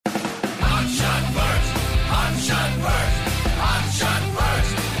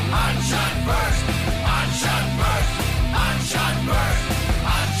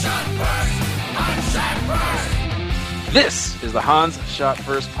This is the Hans Shot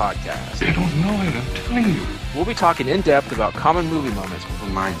First podcast. They don't know it, I'm telling you. We'll be talking in depth about common movie moments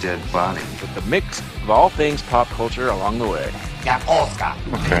From my dead body. with the mix of all things pop culture along the way.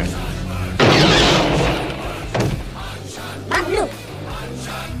 Okay.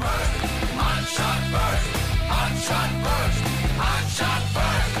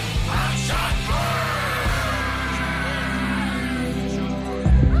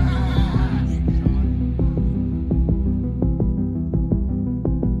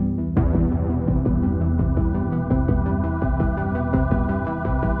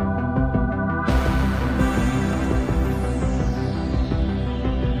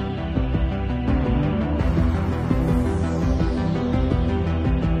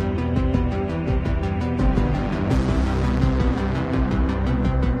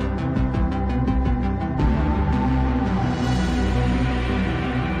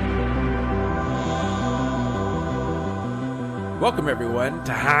 Welcome everyone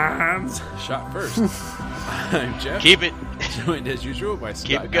to Hans Shot First. I'm Jeff. Keep it. Joined as usual by Scott.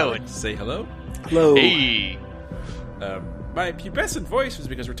 Keep it going. Say hello. Hello. Hey. My pubescent voice was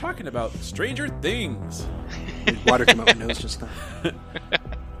because we're talking about Stranger Things. Water came out my nose just now.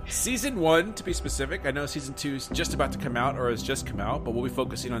 Season 1, to be specific. I know Season 2 is just about to come out or has just come out, but we'll be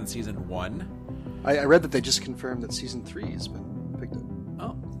focusing on Season 1. I read that they just confirmed that season 3 has been picked up.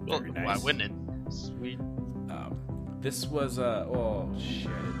 Oh, Well, very nice. why wouldn't it? Sweet. This was, oh shit,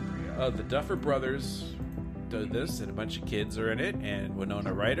 the Duffer Brothers did this, and a bunch of kids are in it, and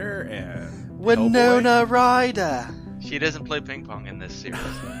Winona Ryder, and Winona Ryder. She doesn't play ping pong in this series.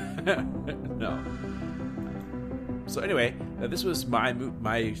 Hellboy. No. So anyway, this was my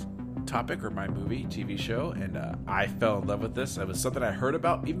topic, or my movie, TV show, and I fell in love with this. It was something I heard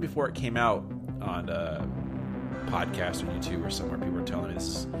about even before it came out on podcast or YouTube or somewhere. People were telling me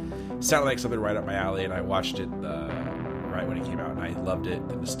this sounded like something right up my alley, and I watched it right when it came out, and I loved it.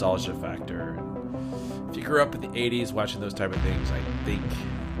 The nostalgia factor. If you grew up in the 80s watching those type of things, I think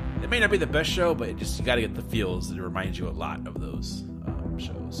it may not be the best show, but you got to get the feels. It reminds you a lot of those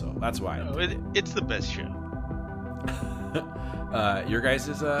shows, so that's why. It's the best show. Your guys'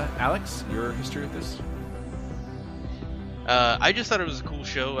 Alex, your history with this? I just thought it was a cool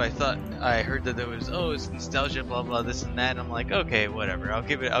show. I heard that there was it's nostalgia, blah blah, this and that. And I'm like, okay, whatever. I'll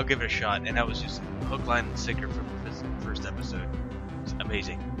give it a shot. And I was just hook, line, and sinker from the first episode. It's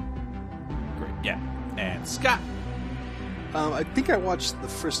amazing. Great, yeah. And Scott. I think I watched the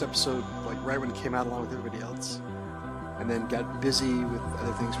first episode like right when it came out, along with everybody else, and then got busy with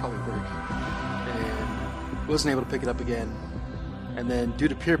other things, probably work, and wasn't able to pick it up again. And then, due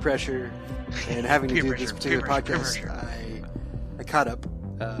to peer pressure and having to do this particular podcast, I caught up.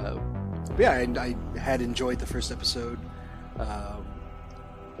 But yeah, I had enjoyed the first episode.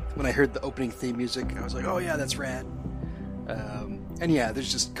 When I heard the opening theme music, I was like, "Oh yeah, that's rad." And yeah,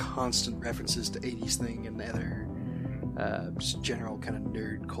 there's just constant references to 80s thing and other just general kind of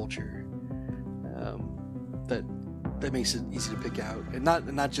nerd culture that makes it easy to pick out, and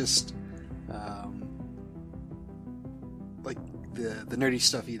not just like the nerdy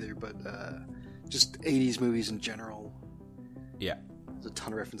stuff either, but just 80s movies in general. Yeah. There's a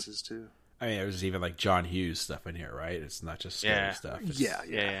ton of references too. I mean, there's even like John Hughes stuff in here, right? It's not just scary stuff. It's,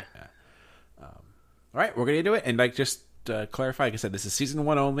 Yeah. All right, we're going to do it. And like, just to clarify, like I said, this is Season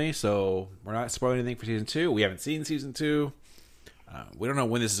 1 only, so we're not spoiling anything for Season 2. We haven't seen Season 2. We don't know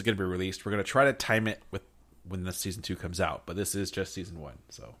when this is going to be released. We're going to try to time it with when the Season 2 comes out, but this is just Season 1,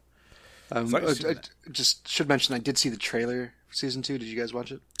 so... I just should mention I did see the trailer for Season 2. Did you guys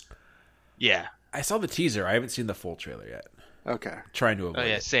watch it? Yeah. I saw the teaser. I haven't seen the full trailer yet. Okay. Trying to avoid Oh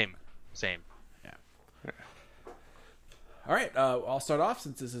yeah. it. Same. Yeah. All right. I'll start off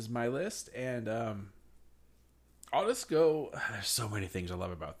since this is my list, and I'll just go. There's so many things I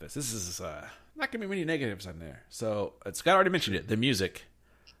love about this. This is not gonna be many negatives on there. So Scott already mentioned it. The music,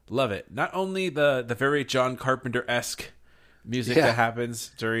 love it. Not only the very John Carpenter-esque music that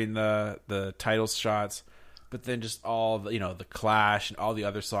happens during the title shots, but then just all the, the Clash and all the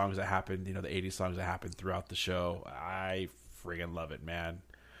other songs that happened, the 80s songs that happened throughout the show. I friggin' love it, man.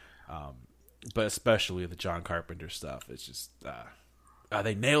 But especially the John Carpenter stuff. It's just,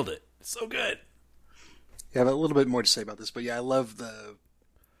 they nailed it. It's so good. Yeah, I have a little bit more to say about this, but yeah, I love the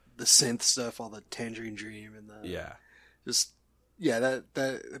synth stuff, all the Tangerine Dream and that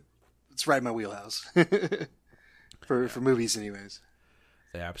it's right in my wheelhouse for movies, anyways.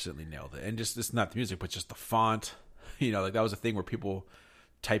 They absolutely nailed it, and just it's not the music, but just the font. Like that was a thing where people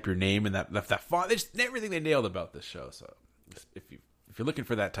type your name and that font. They just everything they nailed about this show. So if you're looking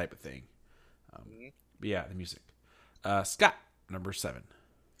for that type of thing, but yeah, the music. Scott, number 7.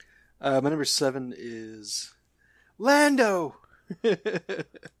 My number 7 is Lando.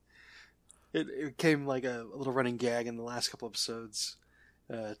 It became like a little running gag in the last couple episodes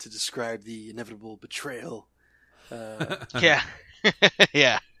to describe the inevitable betrayal. Yeah.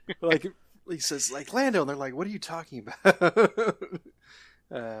 Yeah. Like he says, like Lando, and they're like, "What are you talking about?"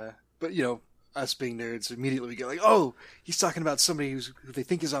 But you know, us being nerds, immediately we go like, "Oh, he's talking about somebody who they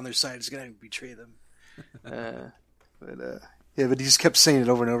think is on their side is going to betray them." But he just kept saying it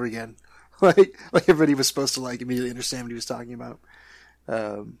over and over again, like everybody was supposed to like immediately understand what he was talking about.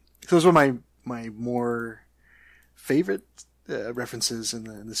 So those were my more favorite references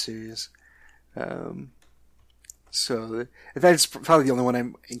in the series. So in fact, it's probably the only one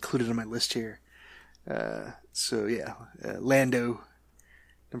I'm included on my list here. So yeah, Lando,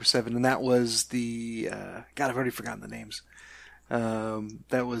 number 7, and that was the God, I've already forgotten the names.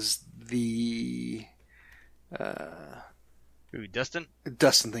 That was the Ooh, Dustin?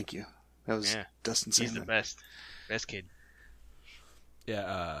 Dustin. Thank you. That was Dustin. He's the best kid.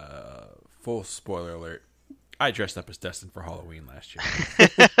 Yeah, full spoiler alert. I dressed up as Dustin for Halloween last year.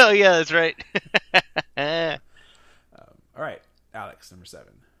 Oh yeah, that's right. All right, Alex, number 7.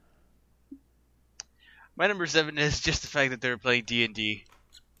 My number 7 is just the fact that they were playing D&D.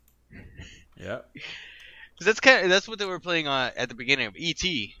 Yep. Because that's what they were playing on at the beginning of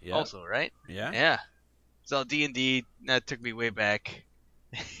E.T. Yep. Also, right? Yeah. Yeah. So D&D, that took me way back.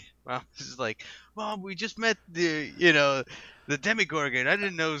 Well, this is like, Mom, we just met the Demigorgon. I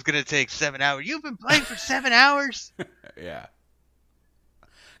didn't know it was gonna take 7 hours. You've been playing for 7 hours? Yeah.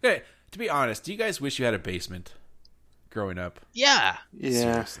 Okay, to be honest, do you guys wish you had a basement growing up? Yeah. Yeah.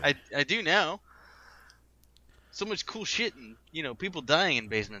 Seriously. I do now. So much cool shit and, people dying in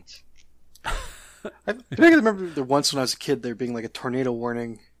basements. I remember there once when I was a kid there being like a tornado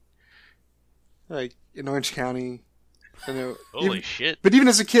warning, like in Orange County. Holy shit. But even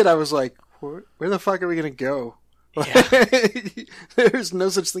as a kid, I was like, where the fuck are we going to go? Yeah. There's no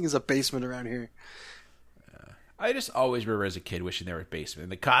such thing as a basement around here. I just always remember as a kid wishing there were a basement. In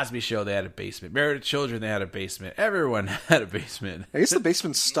the Cosby Show, they had a basement. Married with Children, they had a basement. Everyone had a basement. I guess the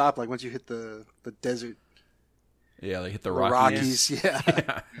basements stop like once you hit the desert. Yeah, like hit the The Rockies. Yeah. Yeah.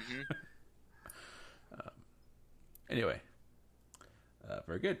 Mm-hmm. Anyway.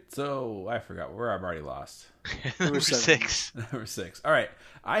 Very good. So, I forgot where I'm already lost. Number 7. 6. Number 6. All right.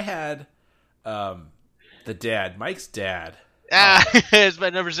 I had the dad, Mike's dad. It's my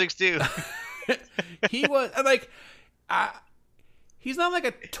number 6 too. He was like, he's not like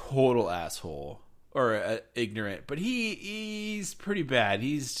a total asshole or ignorant, but he's pretty bad.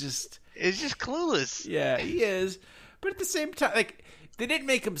 He's just, It's just clueless. yeah, he is. But at the same time, like, they didn't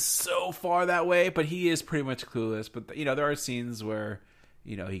make him so far that way, but he is pretty much clueless. But there are scenes where,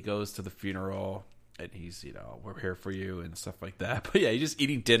 he goes to the funeral and he's, we're here for you and stuff like that. But yeah, he's just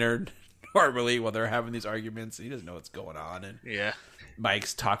eating dinner normally while they're having these arguments. He doesn't know what's going on, and Yeah.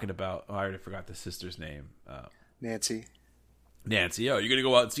 Mike's talking about, I already forgot the sister's name. Nancy. Nancy, you're going to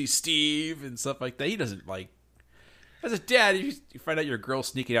go out and see Steve and stuff like that. He doesn't like, as a dad, if you find out your girl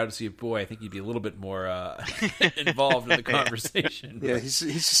sneaking out to see a boy, I think you'd be a little bit more involved in the conversation. Yeah,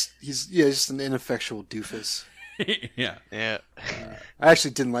 he's just an ineffectual doofus. Yeah. Yeah. I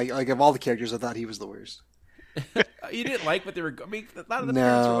actually didn't like of all the characters, I thought he was the worst. You didn't like what they were, I mean, a lot of the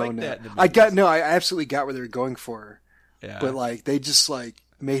parents were like that. In the I absolutely got where they were going for. yeah. But like they just like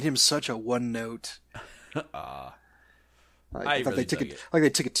made him such a one note. I thought really they took dug it it. like they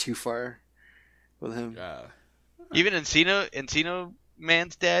took it too far with him. Even Encino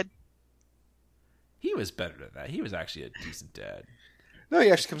Man's dad? He was better than that. He was actually a decent dad. No,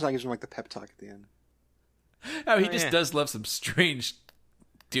 he actually comes out and gives him like the pep talk at the end. I mean, he Oh, just yeah. does love some strange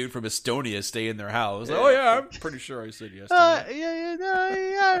dude from Estonia stay in their house. Like, oh yeah, I'm pretty sure I said yes. To that.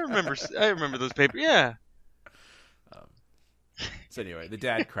 I remember. I remember those papers. Yeah. So anyway, the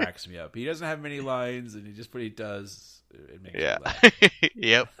dad cracks me up. He doesn't have many lines, and what he does, it makes me Yeah. laugh.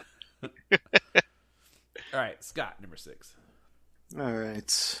 Yep. All right, Scott, number 6. All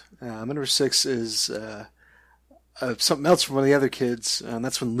right, my number 6 is something else from one of the other kids, and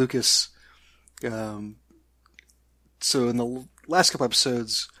that's when Lucas. So in the last couple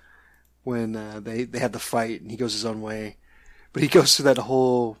episodes, when they had the fight and he goes his own way, but he goes through that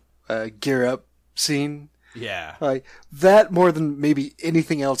whole gear up scene. Yeah. Like that more than maybe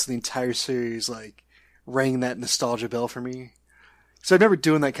anything else in the entire series, like rang that nostalgia bell for me. So I remember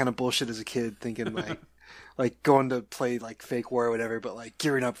doing that kind of bullshit as a kid, thinking like going to play like Fake War or whatever, but like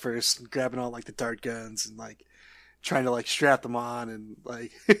gearing up first and grabbing all like the dart guns and like trying to like strap them on and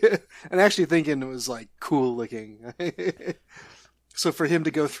like and actually thinking it was like cool looking. So for him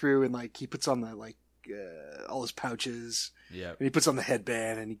to go through and like he puts on the like all his pouches Yeah. and he puts on the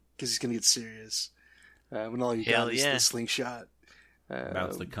headband and because he's gonna get serious. when all you Hell got is yeah. the slingshot.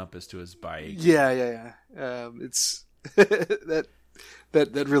 Mounts the compass to his bike. Yeah. It's that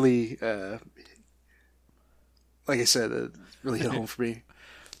really, like I said, really hit home for me.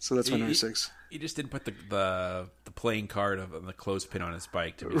 So that's my number 6. He just didn't put the playing card of the clothespin on his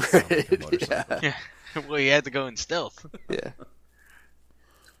bike to make it Right, sound like a motorcycle. Yeah. Well, you had to go in stealth. Yeah.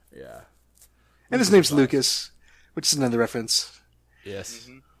 Yeah. And his name's Lucas, which is another reference. Yes.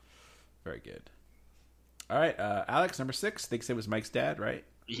 Very good. All right, Alex, number 6. Thinks it was Mike's dad, right?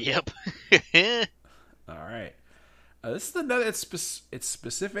 Yep. All right. This is another. It's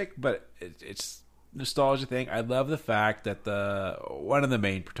specific, but it's nostalgia thing. I love the fact that one of the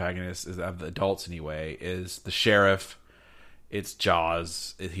main protagonists of the adults anyway is the sheriff. It's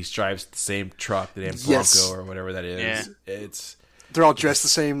Jaws. He drives the same truck, the damn Bronco Yes. or whatever that is. Yeah. They're all dressed the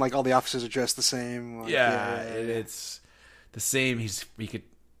same. Like all the officers are dressed the same. Like, It's the same. He could.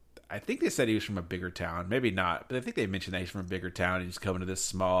 I think they said he was from a bigger town. Maybe not, but I think they mentioned that he's from a bigger town. And he's coming to this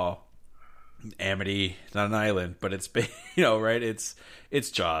small Amity, not an island, but it's right.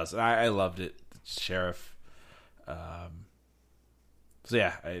 It's Jaws. I loved it. Sheriff. So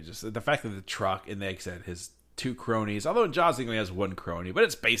yeah, the fact that the truck and like I said his 2 cronies. Although in Jaws he only has 1 crony, but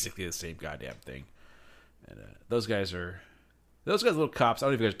it's basically the same goddamn thing. And those guys, little cops. I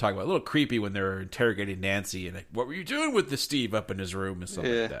don't know if you guys are talking about a little creepy when they're interrogating Nancy and like, what were you doing with the Steve up in his room and stuff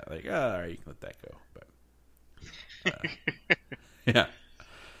like that. Like, all right, you can let that go. But yeah,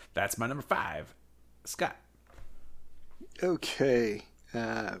 that's my number 5. Scott. Okay.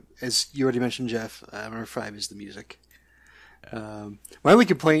 As you already mentioned, Jeff, number 5 is the music. My only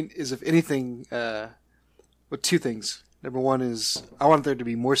complaint is, if anything, 2 things. Number 1 is I want there to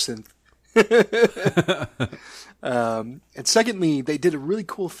be more synth. And secondly, they did a really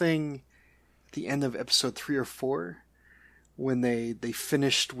cool thing at the end of episode 3 or 4 when they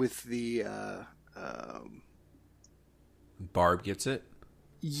finished with the Barb gets it.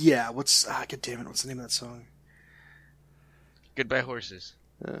 God damn it, what's the name of that song? Goodbye Horses.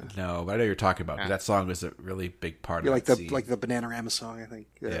 No, but I know you're talking about. 'Cause that song was a really big part of Like that the scene. like the Bananarama song, I think.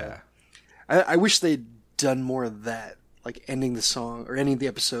 Yeah. I wish they'd done more of that, like ending the song or ending the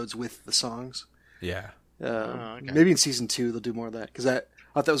episodes with the songs. Yeah. okay. Maybe in season 2 they'll do more of that, because I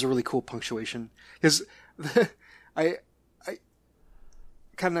thought that was a really cool punctuation. Because I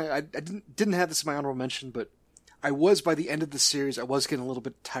didn't have this in my honorable mention, but I was, by the end of the series, I was getting a little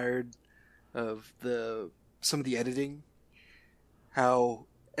bit tired of some of the editing, how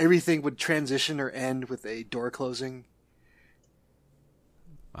everything would transition or end with a door closing.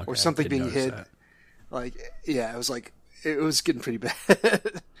 Okay, Or something didn't being notice hid. that. Like, yeah, it was getting pretty bad.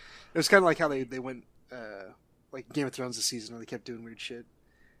 It was kind of like how they went, like Game of Thrones this season, where they kept doing weird shit,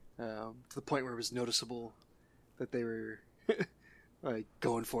 to the point where it was noticeable that they were like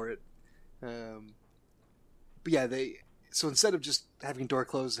going for it. But yeah, so instead of just having door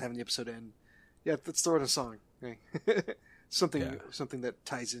closed and having the episode end, let's throw in a song, right? something that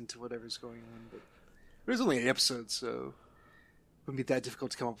ties into whatever's going on. But it was only 8 episodes, so it wouldn't be that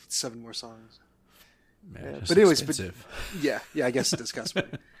difficult to come up with 7 more songs. Man, But anyways, expensive. yeah, I guess it does cost money.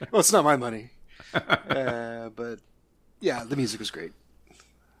 Well, it's not my money. But yeah, the music was great.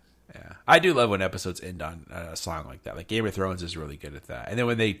 Yeah, I do love when episodes end on a song like that. Like Game of Thrones is really good at that. And then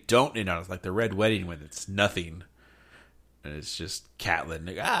when they don't end on it, like the Red Wedding, when it's nothing, and it's just Catelyn.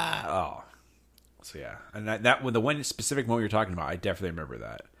 Like, So yeah, and that when the one specific moment you're talking about, I definitely remember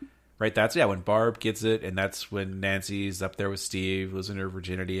that. Right, that's when Barb gets it, and that's when Nancy's up there with Steve, losing her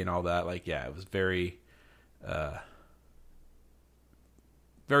virginity and all that. Like, yeah, it was very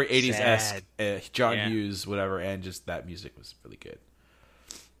 80s-esque. John Hughes, whatever, and just that music was really good.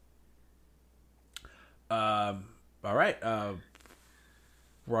 All right,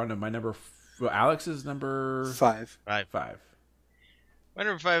 we're on to my number. Alex's number 5. 5. My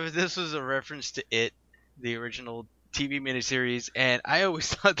number 5, this was a reference to It, the original TV miniseries, and I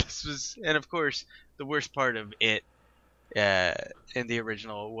always thought this was, and of course, the worst part of It in the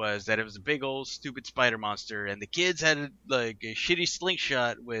original was that it was a big old stupid spider monster, and the kids had like a shitty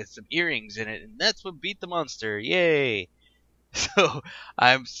slingshot with some earrings in it, and that's what beat the monster. Yay! So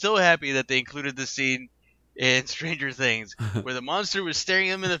I'm so happy that they included the scene in Stranger Things where the monster was staring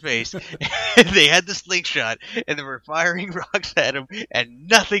them in the face, and they had the slingshot, and they were firing rocks at him, and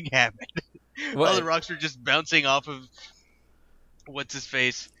nothing happened. All the rocks were just bouncing off of what's his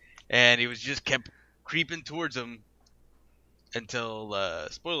face, and he was just kept creeping towards him until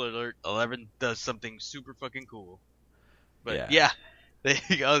spoiler alert, 11 does something super fucking cool. But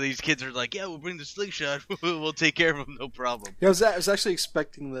these kids are like, we'll bring the slingshot, we'll take care of him, no problem. Yeah, I was actually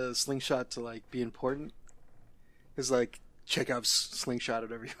expecting the slingshot to like be important. It's like Chekhov's slingshot, or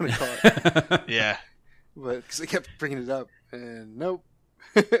whatever you want to call it. Yeah. but because they kept bringing it up, and nope.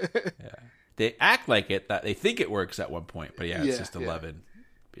 Yeah. They act like it, that they think it works at one point, but it's just 11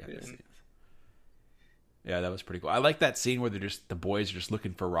 behind the scenes. Yeah, that was pretty cool. I like that scene where the boys are just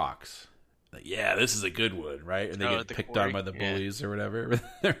looking for rocks. Like, yeah, this is a good one, right? And they get picked on by the bullies or whatever.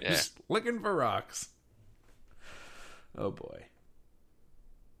 They're just looking for rocks. Oh boy.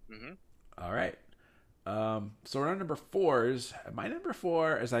 Mm-hmm. All right. So we're on number 4s. My number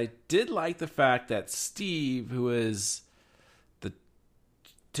 4 is I did like the fact that Steve, who is the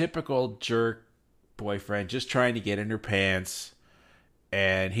typical jerk boyfriend, just trying to get in her pants,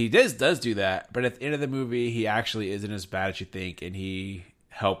 and he does do that, but at the end of the movie, he actually isn't as bad as you think, and he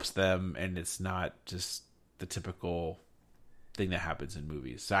helps them, and it's not just the typical thing that happens in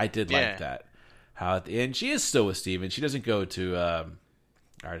movies. So I did like that. How at the end, she is still with Steve, and she doesn't go to, I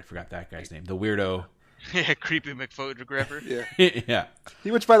already forgot that guy's name, the weirdo. Yeah, creepy McPhotographer. Yeah.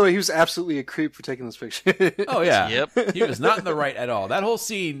 Which, by the way, he was absolutely a creep for taking this picture. Oh, yeah. Yep. He was not in the right at all. That whole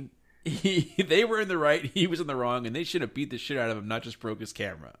scene, they were in the right, he was in the wrong, and they should have beat the shit out of him, not just broke his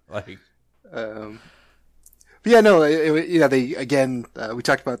camera. Like, But yeah, no, they again, we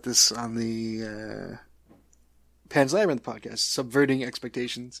talked about this on the Pan's Labyrinth podcast, subverting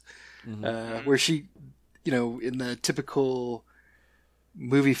expectations, where she, in the typical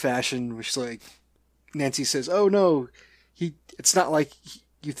movie fashion, where she's like, Nancy says, "Oh no, it's not like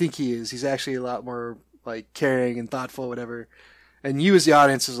you think he is. He's actually a lot more like caring and thoughtful, whatever." And you, as the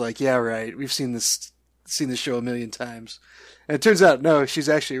audience, is like, "Yeah, right. We've seen this show a million times." And it turns out, no, she's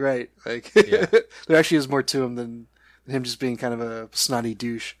actually right. Like, there actually is more to him than him just being kind of a snotty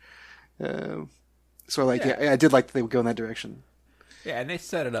douche. So, I did like that they would go in that direction. yeah, and they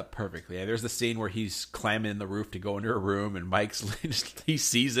set it up perfectly. And there's the scene where he's climbing the roof to go into her room, and Mike's he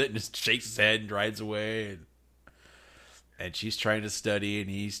sees it and just shakes his head and rides away, and she's trying to study, and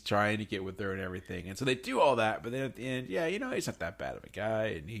he's trying to get with her and everything. And so they do all that, but then at the end, he's not that bad of a guy,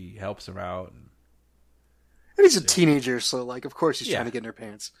 and he helps her out. And he's a teenager, so like, of course, he's trying to get in her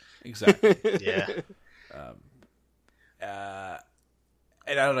pants. Exactly. Yeah.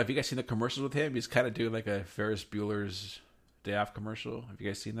 And I don't know if you guys seen the commercials with him. He's kind of doing like a Ferris Bueller's Day Off commercial. Have you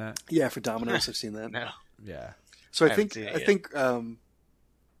guys seen that? Yeah, for Domino's, I've seen that. No. Yeah. So I haven't think seen it I yet. think I don't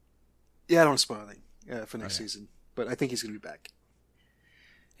want to spoil anything for next season, but I think he's going to be back.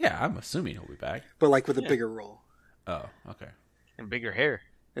 Yeah, I'm assuming he'll be back. But like with a bigger role Oh, okay. And bigger hair.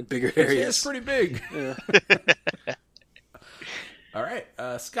 and bigger areas. It's pretty big. Yeah. All right,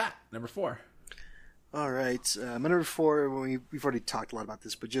 Scott, number 4. All right, my number 4. We've already talked a lot about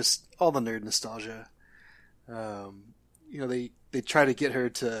this, but just all the nerd nostalgia. They try to get her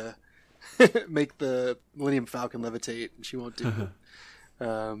to make the Millennium Falcon levitate, and she won't do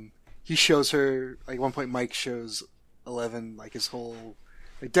it. He shows her, like, at one point Mike shows 11 like his whole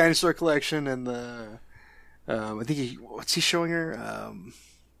like dinosaur collection, and the I think what's he showing her?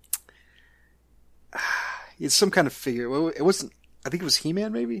 It's some kind of figure. Well, it wasn't. I think it was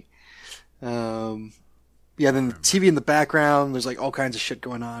He-Man, maybe. Then the TV in the background. There's like all kinds of shit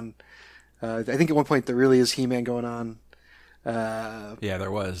going on. I think at one point there really is He-Man going on. Yeah,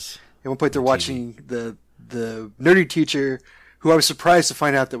 there was. At one point they're watching the nerdy teacher, who I was surprised to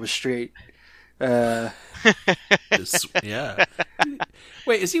find out that was straight. Yeah.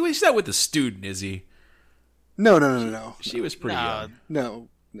 Wait, he's not with the student, is he? No. She was pretty Nah. young. No.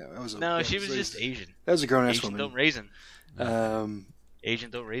 That was She was just Asian. That was a grown ass Asian woman. don't raisin. Um,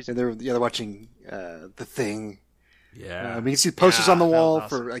 Asian don't raisin. and they're watching The Thing. Yeah. You can see posters on the that was wall awesome.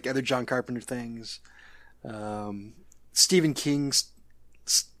 for like other John Carpenter things. Stephen King's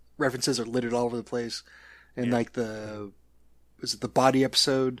references are littered all over the place, and like the Body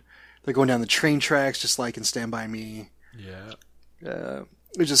episode, they're going down the train tracks just like in Stand By Me. Yeah.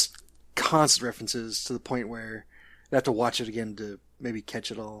 There's just constant references to the point where you have to watch it again to maybe catch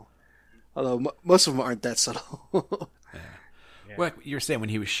it all. Although most of them aren't that subtle. Well, you were saying when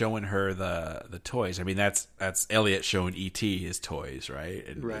he was showing her the toys. I mean, that's Elliot showing E.T. his toys, right?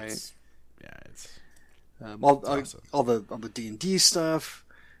 And Right. It's awesome. all the D&D stuff.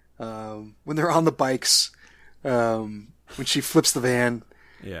 When they're on the bikes, when she flips the van,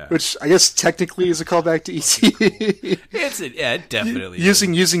 Yeah. which I guess technically is a callback to E.T. It definitely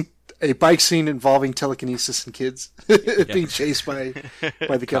using a bike scene involving telekinesis and kids being chased by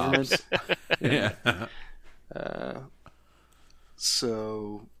the government. Yeah.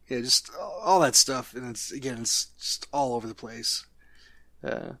 So yeah, just all that stuff, and it's just all over the place.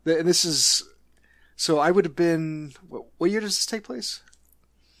 And this is so I would have been what year does this take place?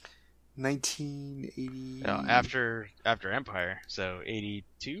 1980. After Empire, so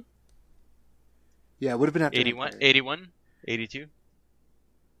 82, Yeah, it would have been after 81, Empire. 81, 82.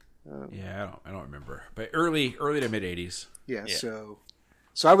 Yeah, I don't remember, but early to mid '80s. Yeah, Yeah. so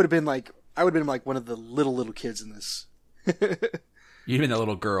I would have been like one of the little kids in this. Even the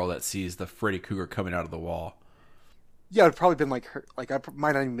little girl that sees the Freddy Krueger coming out of the wall. Yeah, I'd probably been like her. Like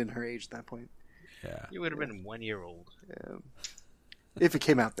might not even been her age at that point. Yeah. You would have been 1 year old. If it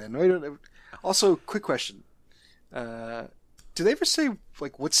came out then. I don't know. Also, quick question: do they ever say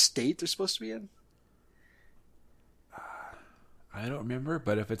like what state they're supposed to be in? I don't remember,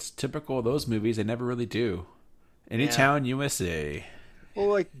 but if it's typical of those movies, they never really do. Any Yeah. town, USA. Well,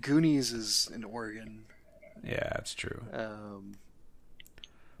 like Goonies is in Oregon. Yeah, that's true. Um,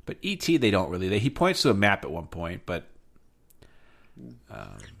 But E.T., they don't really. He points to a map at one point, but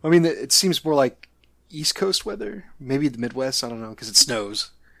I mean, it seems more like East Coast weather, maybe the Midwest. I don't know because it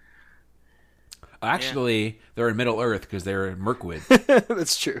snows. actually, they're in Middle Earth because they're in Mirkwood.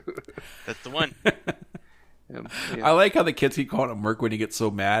 That's true. That's the one. Yeah. I like how the kids keep calling him Mirkwood. He gets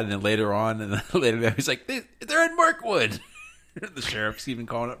so mad, and then later on, and then later he's like, "They're in Mirkwood." The sheriff's even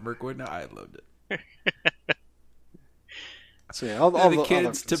calling it Mirkwood. No, I loved it. So yeah, all The the kids,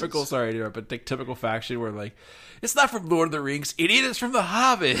 references. typical. Sorry, to interrupt, but the typical faction where like, it's not from Lord of the Rings, idiot. It's from The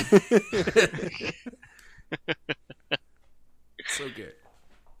Hobbit. So good.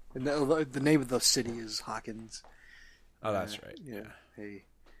 And the name of the city is Hawkins. Oh, that's right. Yeah. Hey,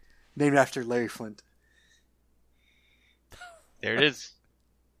 named after Larry Flint. There it is.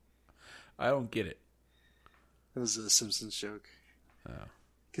 I don't get it. That was a Simpsons joke. Oh.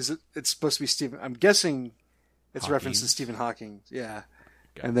 Because it's supposed to be Stephen. I'm guessing it's a reference to Hawkins? Stephen Hawking. Yeah.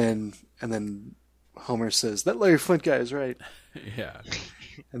 Got And then Homer says that Larry Flint guy is right. Yeah.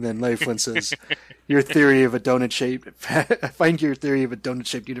 And then Larry Flint says, "Your theory of a donut shaped. I find your theory of a donut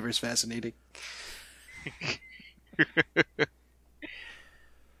shaped universe fascinating."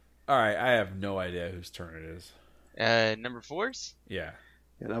 All right, I have no idea whose turn it is. Number 4's? Yeah.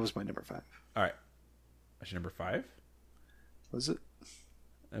 Yeah, that was my number 5. All right. That's your number 5? Was it?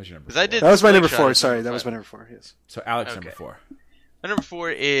 That was your number 'Cause 4. I did- That was my number Slingshot 4. is Sorry, number that was 5. my number 4. Yes. So Alex, Okay. number 4. My number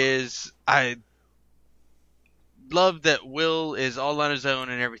 4 is I love that Will is all on his own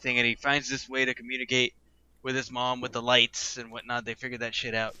and everything, and he finds this way to communicate with his mom with the lights and whatnot. They figure that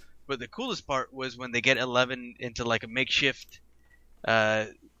shit out. But the coolest part was when they get Eleven into like a makeshift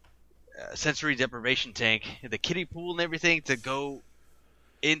sensory deprivation tank, the kiddie pool and everything to go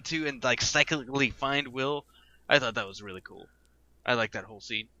into and like psychically find Will. I thought that was really cool. I like that whole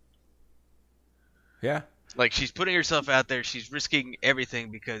scene. Yeah. Like she's putting herself out there, she's risking everything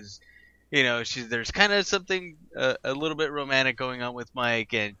because, you know, there's kind of something a little bit romantic going on with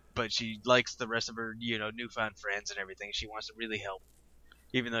Mike, but she likes the rest of her, you know, newfound friends and everything. She wants to really help,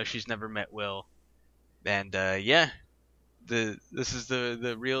 even though she's never met Will. And this is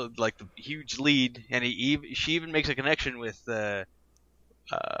the real like the huge lead, and she even makes a connection with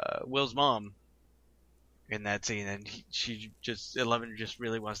Will's mom in that scene, and Eleven just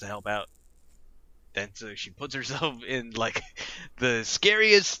really wants to help out. And so she puts herself in like the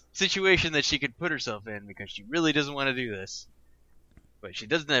scariest situation that she could put herself in because she really doesn't want to do this, but she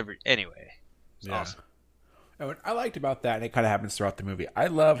doesn't ever anyway. It's awesome. And what I liked about that, and it kind of happens throughout the movie, I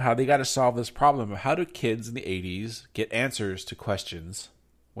love how they got to solve this problem of how do kids in the 80s get answers to questions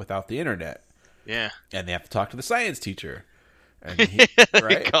without the internet, Yeah. and they have to talk to the science teacher. And he,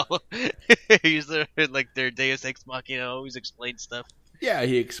 right? He's like their Deus Ex Machina, always explains stuff. Yeah,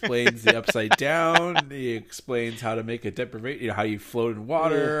 he explains the upside down. He explains how to make a deprivation, how you float in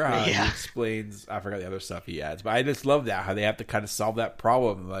water. How Yeah. He explains, I forgot the other stuff he adds, but I just love that how they have to kind of solve that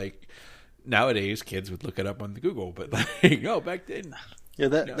problem. Like nowadays, kids would look it up on Google, but like, no, back then, Yeah,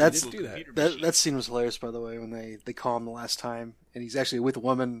 no, that's you didn't do that. that scene was hilarious. By the way, when they call him the last time, and he's actually with a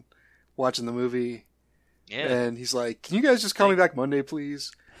woman watching the movie, Yeah. and he's like, "Can you guys just call me back Monday,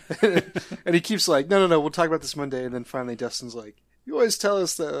 please?" And he keeps like, "No, we'll talk about this Monday." And then finally, Dustin's like, "You always tell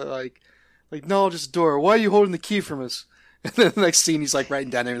us that like knowledge is a door. Why are you holding the key from us?" And then the next scene, he's like writing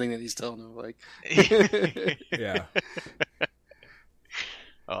down everything that he's telling him. Like, Yeah.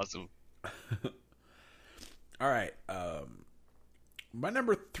 Awesome. All right. My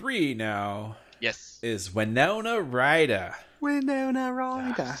number 3 now Yes. is Winona Ryder. Winona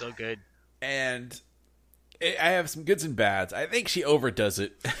Ryder. So good. And I have some goods and bads. I think she overdoes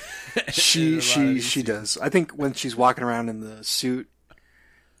it. She In a lot of these she does. I think when she's walking around in the suit,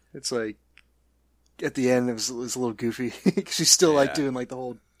 it's like at the end it was a little goofy. She's still like Yeah. doing like the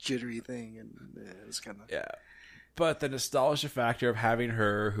whole jittery thing, and it's kind of Yeah. But the nostalgia factor of having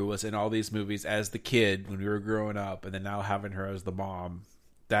her, who was in all these movies as the kid when we were growing up, and then now having her as the mom,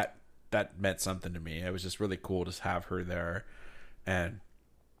 that meant something to me. It was just really cool to have her there, and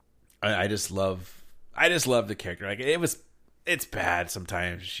I just love the character. Like it was it's bad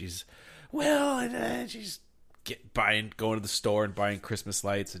sometimes. She's she's going to the store and buying Christmas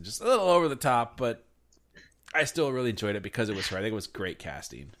lights and just a little over the top, but I still really enjoyed it because it was her. I think it was great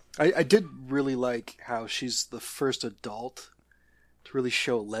casting. I did really like how she's the first adult to really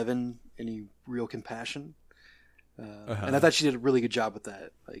show Eleven any real compassion. And I thought she did a really good job with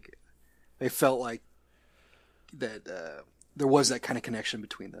that. Like, they felt like that there was that kind of connection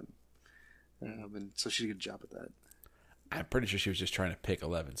between them. And so she did a good job with that. I'm pretty sure she was just trying to pick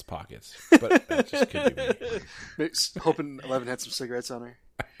Eleven's pockets, but that just could be me. Maybe hoping Eleven had some cigarettes on her.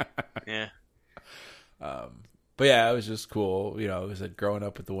 Yeah. But yeah, it was just cool. You know, it was like growing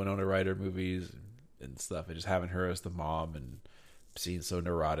up with the Winona Ryder movies and stuff, and just having her as the mom and being so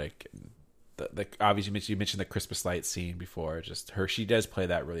neurotic. And the obviously you mentioned the Christmas light scene before. Just her, she does play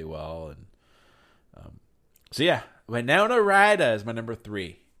that really well. And so yeah, Winona Ryder is my number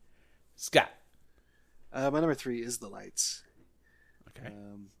 3. Scott. My number 3 is The Lights. Okay.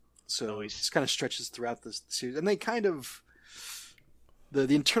 So it just kind of stretches throughout the series, and they kind of the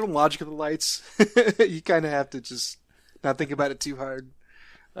internal logic of The Lights. You kind of have to just not think about it too hard,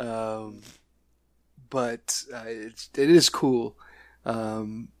 but it is cool.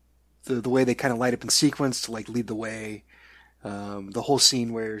 The way they kind of light up in sequence to like lead the way. The whole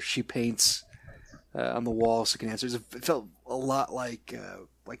scene where she paints on the wall so you can answer. It felt a lot like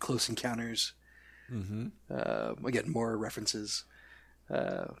Close Encounters. Mm-hmm. Again, more references.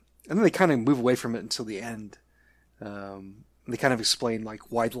 And then they kind of move away from it until the end. They kind of explain like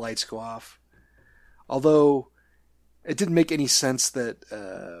why the lights go off. Although it didn't make any sense that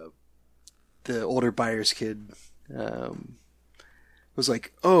the older Byers kid was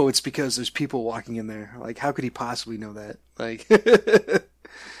like, oh, it's because there's people walking in there. Like, how could he possibly know that? Like,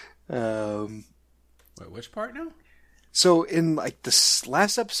 wait, which part now? So in like the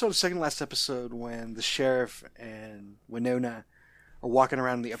second last episode, when the sheriff and Winona are walking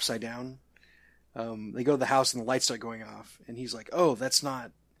around the Upside Down, they go to the house and the lights start going off, and he's like, "Oh, that's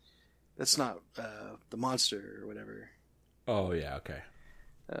not the monster or whatever." Oh yeah, okay.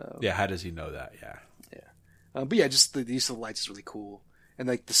 Yeah, how does he know that? Yeah, yeah. But yeah, just the use of the lights is really cool, and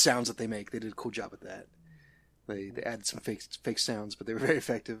like the sounds that they make, they did a cool job with that. They added some fake sounds, but they were very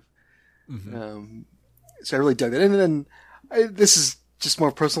effective. Mm-hmm. So I really dug that. And then this is just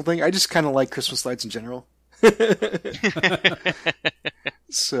more personal thing. I just kind of like Christmas lights in general.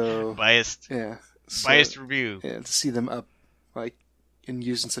 So biased. Yeah. Biased review. Yeah, to see them up like and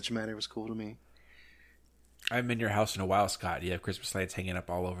used in such a manner was cool to me. I haven't been to your house in a while, Scott. Do you have Christmas lights hanging up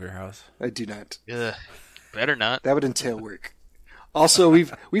all over your house? I do not. Ugh, better not. That would entail work. Also,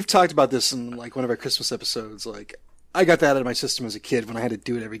 we've talked about this in like one of our Christmas episodes. Like, I got that out of my system as a kid when I had to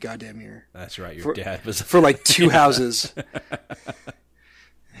do it every goddamn year. That's right. Your dad was for like 2 houses.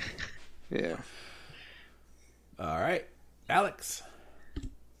 Yeah. All right, Alex.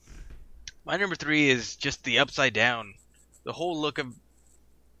 My number 3 is just the Upside Down. The whole look of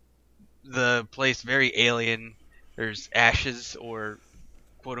the place, very alien. There's ashes or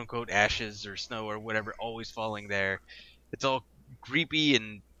quote unquote ashes or snow or whatever always falling there. It's all creepy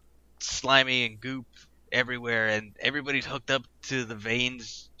and slimy and goop everywhere, and everybody's hooked up to the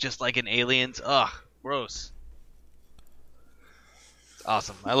veins just like in Aliens. Ugh, gross.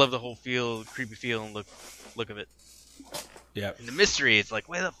 Awesome. I love the whole creepy feel and look of it. Yeah. And the mystery, it's like,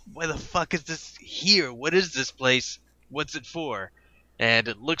 why the fuck is this here? What is this place? What's it for? And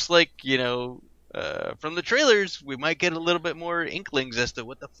it looks like, from the trailers, we might get a little bit more inklings as to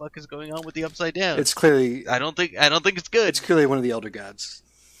what the fuck is going on with the Upside Down. It's clearly... I don't think it's good. It's clearly one of the Elder Gods.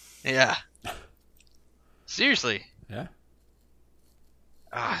 Yeah. Seriously. Yeah.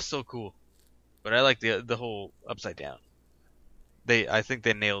 So cool. But I like the whole Upside Down. I think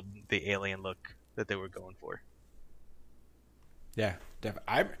they nailed the alien look that they were going for. Yeah,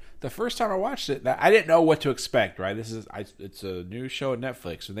 definitely. The first time I watched it, I didn't know what to expect. Right, it's a new show on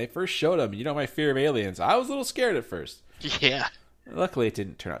Netflix. When they first showed them, my fear of aliens, I was a little scared at first. Yeah. Luckily, it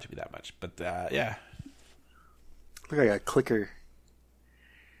didn't turn out to be that much. But yeah. Look, I got a clicker.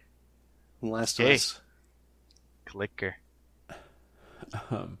 Last of Us. Clicker.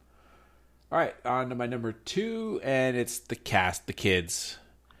 All right, on to my number 2, and it's the cast, the kids.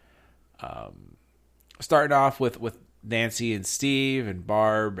 Starting off with Nancy and Steve and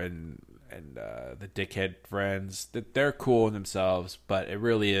Barb and the dickhead friends. They're cool in themselves, but it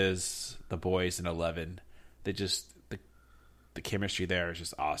really is the boys and 11. They just the chemistry there is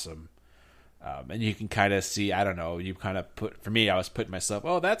just awesome. And you can kind of see, I don't know, you kind of for me, I was putting myself,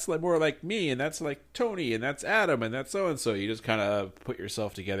 oh, that's like more like me, and that's like Tony, and that's Adam, and that's so-and-so. You just kind of put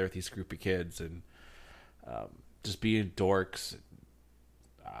yourself together with these group of kids and just being dorks.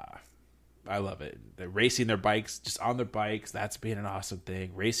 I love it. They're racing their bikes, just on their bikes. That's being an awesome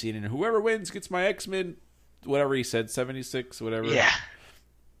thing. Racing, and whoever wins gets my X-Men, whatever he said, 76, whatever. Yeah.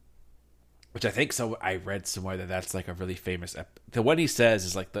 Which I think I read somewhere that's like a really famous. The one he says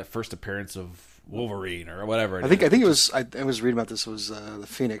is like the first appearance of Wolverine or whatever. I think it was. I was reading about this. Was the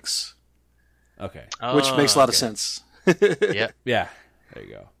Phoenix? Okay. Which makes a lot of sense. Yeah. Yeah. There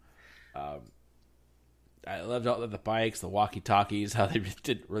you go. I loved all of the bikes, the walkie-talkies, how they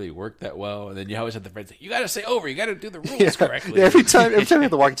didn't really work that well. And then you always have the friends say, you got to say over. You got to do the rules correctly. Yeah, every time you have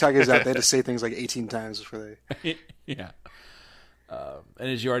the walkie-talkies out, they had to say things like 18 times before they... Yeah. And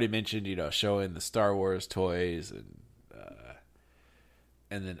as you already mentioned, showing the Star Wars toys. And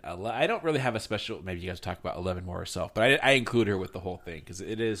then I don't really have a special... Maybe you guys talk about 11 more herself. But I include her with the whole thing because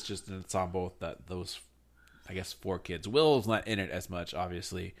it is just an ensemble that those, I guess, 4 kids. Will's not in it as much,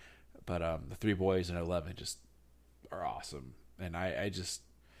 obviously. But the 3 boys and 11 just are awesome, and I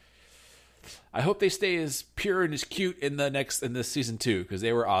hope they stay as pure and as cute in this season 2 because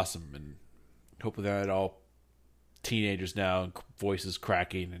they were awesome, and hopefully they're not all teenagers now and voices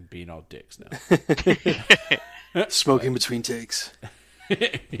cracking and being all dicks now. Smoking between takes.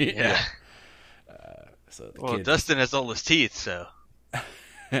 Yeah. So kids... Dustin has all his teeth, so.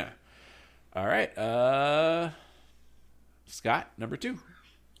 Yeah. All right, Scott, number 2.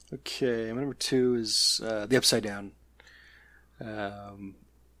 Okay, my number 2 is the Upside Down. The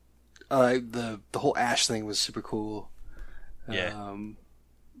whole Ash thing was super cool. Yeah.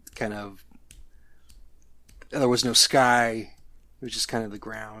 Kind of. There was no sky. It was just kind of the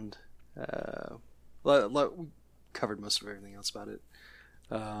ground. We covered most of everything else about it.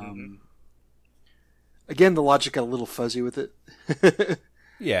 Again, the logic got a little fuzzy with it.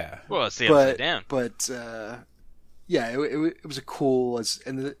 Yeah. Well, it's the Upside Down. But. Yeah, it was a cool,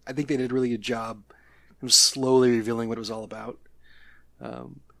 and I think they did a really good job of slowly revealing what it was all about. I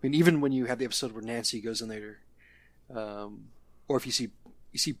mean, even when you have the episode where Nancy goes in there, or if you see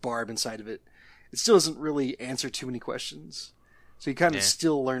Barb inside of it, it still doesn't really answer too many questions. So you kind of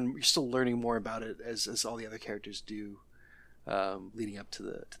still learn. You're still learning more about it as all the other characters do, leading up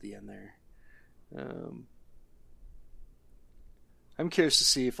to the end there. I'm curious to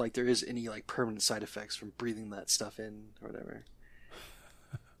see if there is any permanent side effects from breathing that stuff in or whatever.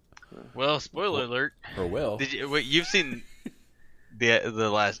 Well, spoiler alert. Or will. You've seen the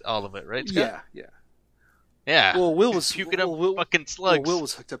last all of it, right, Scott? Yeah. Yeah. Well, Will was puking up fucking slugs. Will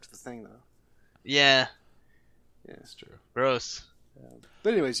was hooked up to the thing though. Yeah. Yeah, that's true. Gross.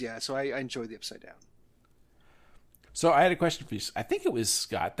 But anyways, yeah. So I enjoyed the Upside Down. So I had a question for you. I think it was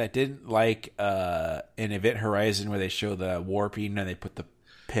Scott that didn't like in Event Horizon where they show the warping and they put the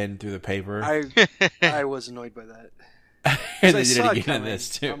pen through the paper. I was annoyed by that. And they did it again in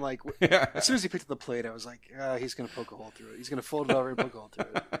this too. I'm like, as soon as he picked up the plate, I was like, he's going to poke a hole through it. He's going to fold it over and poke a hole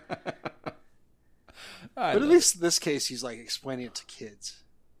through it. But at least in this case, he's explaining it to kids.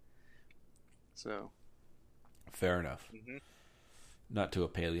 So fair enough. Mm-hmm. Not to a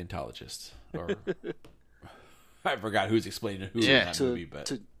paleontologist or. I forgot who's explaining who in that movie, but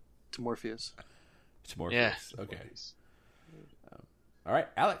to Morpheus. To Morpheus. Yeah. Okay. All right,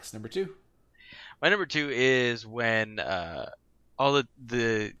 Alex, number 2. My number 2 is when all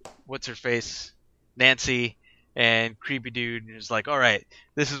the what's her face, Nancy and creepy dude is like, all right,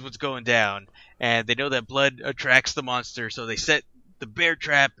 this is what's going down, and they know that blood attracts the monster, so they set the bear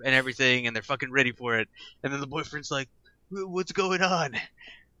trap and everything, and they're fucking ready for it. And then the boyfriend's like, what's going on?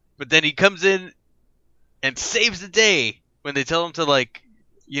 But then he comes in and saves the day when they tell him to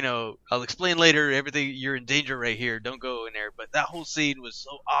I'll explain later, everything, you're in danger right here, don't go in there. But that whole scene was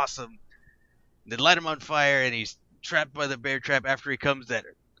so awesome. They light him on fire and he's trapped by the bear trap after he comes, that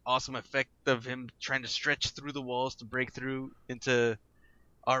awesome effect of him trying to stretch through the walls to break through into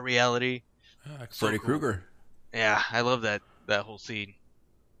our reality. Freddy Krueger. Yeah, I love that whole scene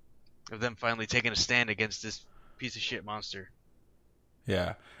of them finally taking a stand against this piece of shit monster.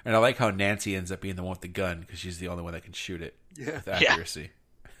 Yeah, and I like how Nancy ends up being the one with the gun because she's the only one that can shoot it with accuracy.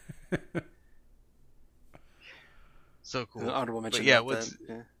 Yeah. So cool. An honorable mention.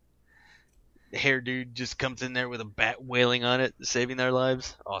 The hair dude just comes in there with a bat wailing on it, saving their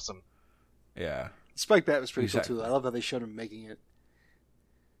lives. Awesome. Yeah. Spike Bat was pretty cool too. I love how they showed him making it.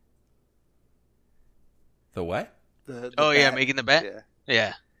 The what? The bat. Making the bat?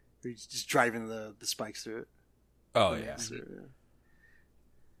 Yeah. He's just driving the spikes through it. Oh, yeah.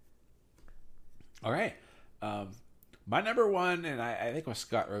 All right. My number 1, and I think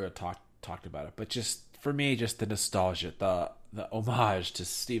Scott earlier talked about it, but just for me, just the nostalgia, the homage to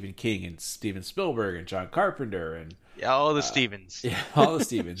Stephen King and Steven Spielberg and John Carpenter and all the Stevens. Yeah, all the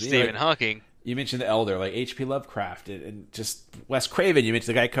Stevens. Stephen Hawking. You mentioned the Elder, like H.P. Lovecraft, and just Wes Craven. You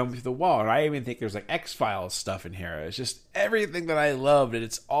mentioned the guy coming through the wall, and I even think there's like X-Files stuff in here. It's just everything that I loved, and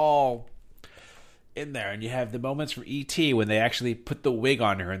it's all in there. And you have the moments from E.T. when they actually put the wig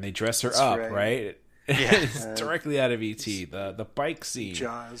on her and they dress her up, right? Yeah. It's directly out of E.T. The bike scene.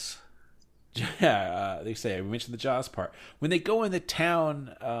 Jaws. Yeah, they say, we mentioned the Jaws part. When they go in the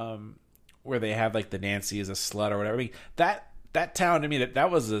town where they have like the Nancy as a slut or whatever, I mean, that town, I mean, that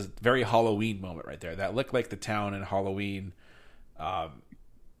was a very Halloween moment right there. That looked like the town in Halloween. Like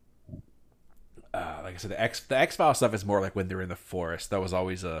I said, the X-Files stuff is more like when they're in the forest. That was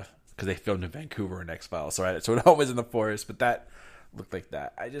always because they filmed in Vancouver in X-Files, so it always in the forest, but that looked like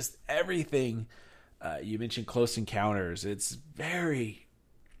that. Everything, you mentioned Close Encounters. It's very,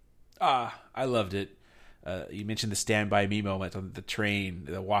 I loved it. You mentioned the Stand By Me moment on the train,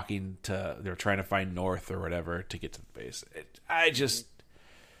 the walking to, they're trying to find North or whatever to get to the base.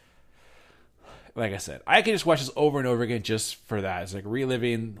 Like I said, I can just watch this over and over again just for that. It's like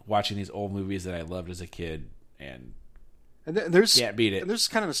reliving, watching these old movies that I loved as a kid, and there's can't beat it. And there's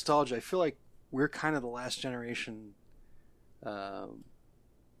kind of nostalgia. I feel like we're kind of the last generation, where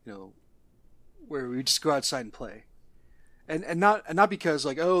we just go outside and play. And not because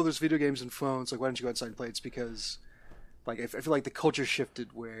like, oh, there's video games and phones, like why don't you go outside and play? It's because like I feel like the culture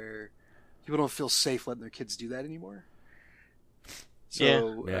shifted where people don't feel safe letting their kids do that anymore.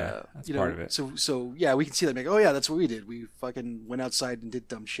 So that's part of it. So yeah, we can see that. Like, oh yeah, that's what we did. We fucking went outside and did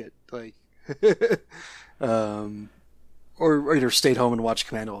dumb shit, like, or either stayed home and watched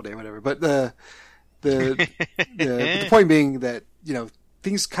Commando all day, or whatever. But the point being that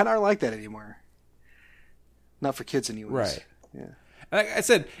things kind of aren't like that anymore. Not for kids anyways. Right. Yeah. Like I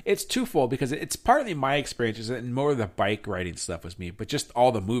said, it's twofold because it's partly my experiences and more of the bike riding stuff was me, but just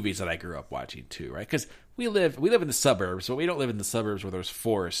all the movies that I grew up watching too, right? Because we live in the suburbs, but we don't live in the suburbs where there's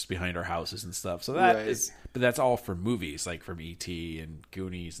forests behind our houses and stuff. So that is, but that's all from movies like from E.T. and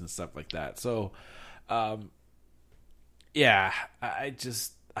Goonies and stuff like that. So, yeah,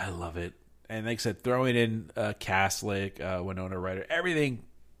 I love it. And like I said, throwing in cast like Winona Ryder, everything,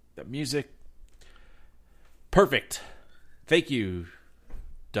 the music. Perfect. Thank you,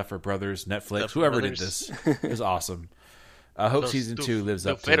 Duffer Brothers, Netflix, whoever did this. It was awesome. I hope season 2 lives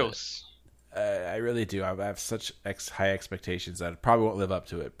up to it. I really do. I have such high expectations that I probably won't live up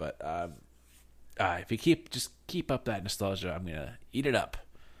to it. But if you keep up that nostalgia, I'm gonna eat it up.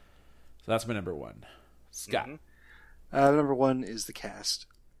 So that's my number one. Scott. Number one is the cast.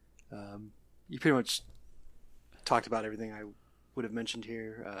 You pretty much talked about everything I would have mentioned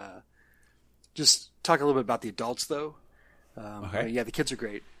here. Just talk a little bit about the adults, though. Okay. Yeah, the kids are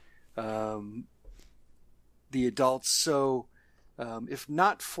great. The adults, so if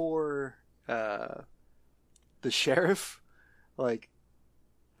not for the sheriff, like,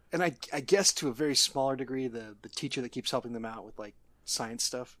 and I guess to a very smaller degree, the teacher that keeps helping them out with like science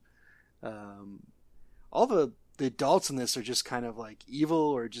stuff. All the adults in this are just kind of like evil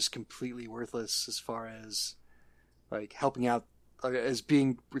or just completely worthless as far as like helping out. As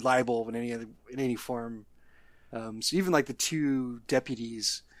being reliable in any form. So even like the two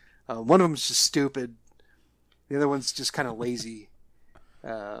deputies, one of them's just stupid. The other one's just kind of lazy.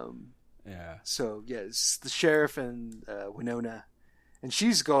 Yeah. So yeah, it's the sheriff and Winona, and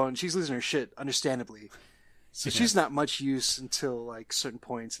she's losing her shit, understandably. So she's not much use until like certain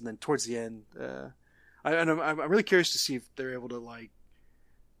points, and then towards the end, I'm really curious to see if they're able to like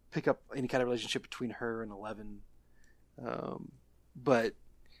pick up any kind of relationship between her and Eleven. But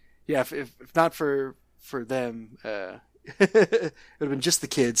yeah, if not for them, it would have been just the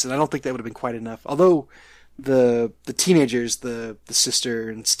kids, and I don't think that would have been quite enough. Although the teenagers, the sister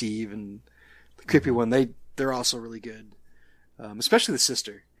and Steve and the creepy one, they're also really good. Especially the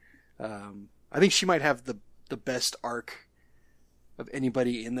sister. I think she might have the best arc of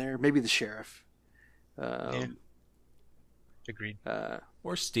anybody in there. Maybe the sheriff. Yeah. Agreed.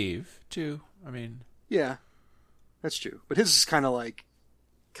 Or Steve too. I mean, yeah. That's true, but his is kind of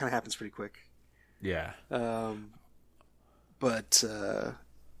happens pretty quick. Yeah. But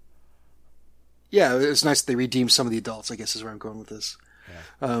yeah, it was nice that they redeemed some of the adults. I guess is where I'm going with this.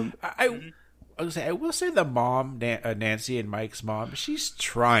 Yeah. I will say the mom, Nancy and Mike's mom, she's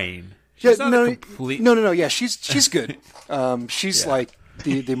trying. She's not a complete. No. Yeah, she's good. She's like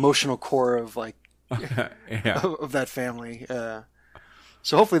the emotional core of like of that family.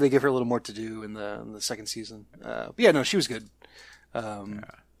 So hopefully they give her a little more to do in the second season. But yeah, no, she was good.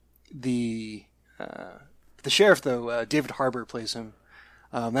 The sheriff though, David Harbour plays him.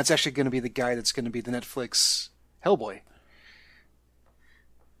 That's actually going to be the guy that's going to be the Netflix Hellboy.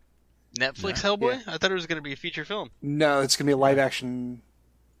 Netflix Hellboy? Yeah. I thought it was going to be a feature film. No, it's going to be a live action.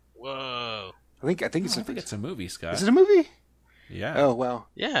 Whoa. I think it's I in think first. it's a movie, Scott. Is it a movie? Yeah. Oh wow.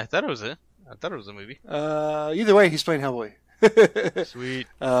 Yeah, I thought it was a movie. Either way, he's playing Hellboy. Sweet.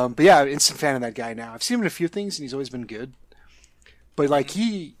 But yeah, instant fan of that guy now. I've seen him in a few things, and he's always been good. But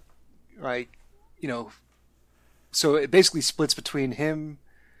so it basically splits between him,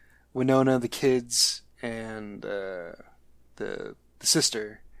 Winona, the kids, and the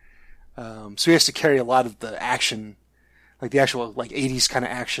sister. So he has to carry a lot of the action, like the actual like 80s kind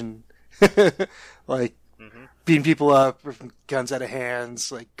of action, like beating people up, ripping guns out of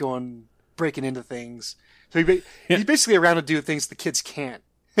hands, like breaking into things. So he's basically around to do things the kids can't.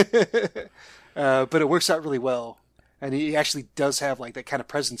 But it works out really well. And he actually does have like that kind of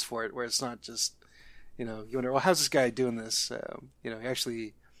presence for it, where it's not just, you wonder, well, how's this guy doing this? He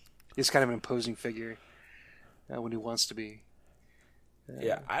actually is kind of an imposing figure when he wants to be.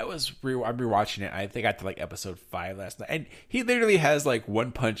 Yeah, I'm rewatching it. I think I got to like episode 5 last night, and he literally has like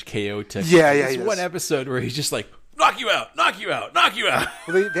one punch KO to. Yeah. There's one episode where he's just like knock you out. Well,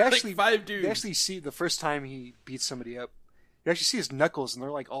 they actually like 5 dudes. They actually see the first time he beats somebody up. You actually see his knuckles, and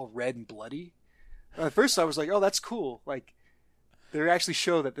they're like all red and bloody. At first, I was like, "Oh, that's cool." Like, they actually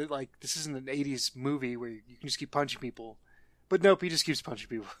show that like this isn't an '80s movie where you can just keep punching people. But nope, he just keeps punching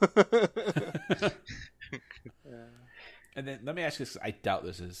people. And then let me ask you this: I doubt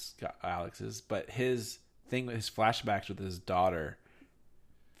this is Alex's, but his thing with his flashbacks with his daughter.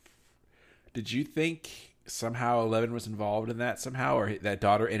 Did you think somehow Eleven was involved in that somehow, or that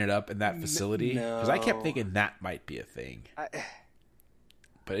daughter ended up in that facility? Because I kept thinking that might be a thing.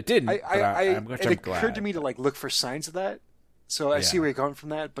 But it didn't. I'm glad. It occurred to me to like look for signs of that. So I see where you're going from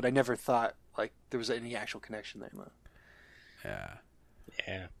that, but I never thought like there was any actual connection there.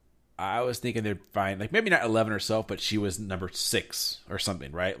 Yeah. I was thinking they'd find like maybe not 11 herself, but she was number 6 or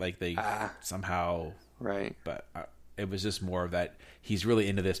something, right? Like they somehow, right? But it was just more of that he's really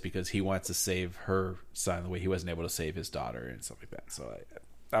into this because he wants to save her son the way he wasn't able to save his daughter and stuff like that. So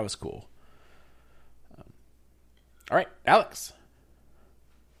that was cool. All right, Alex.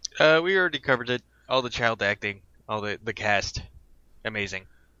 We already covered it. All the child acting, all the cast, amazing.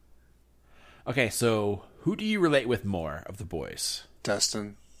 Okay, so who do you relate with more of the boys?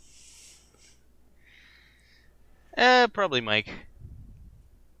 Dustin. Probably Mike.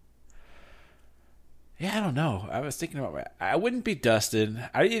 Yeah, I don't know. I was thinking about I wouldn't be Dustin.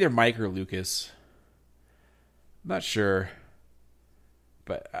 I'd either Mike or Lucas. I'm not sure.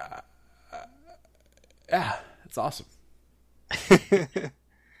 But, yeah, it's awesome. I'd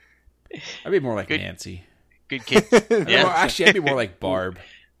be more like Nancy. Good kid. Yeah. Actually, I'd be more like Barb.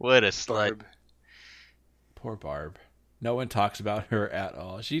 What a slut. Barb. Poor Barb. No one talks about her at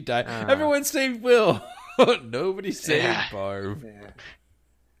all. She died. Everyone saved Will. Nobody saved Barb. Yeah.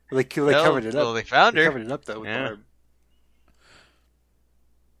 They covered it up. Well, they found her. They covered it up, though, with Barb.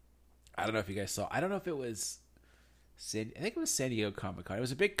 I don't know if you guys saw. I don't know if it was I think it was San Diego Comic-Con. It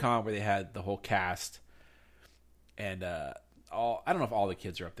was a big con where they had the whole cast. And I don't know if all the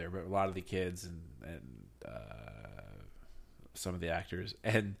kids are up there, but a lot of the kids and some of the actors.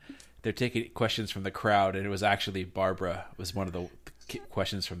 And they're taking questions from the crowd, and it was actually Barbara was one of the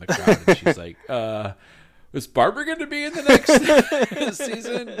questions from the crowd. And she's like, is Barbara going to be in the next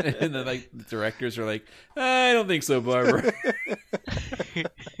season? And then like the directors are like, I don't think so, Barbara.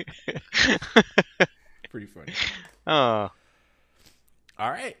 Pretty funny. Oh. All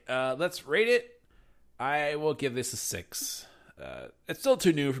right, let's rate it. I will give this a 6. It's still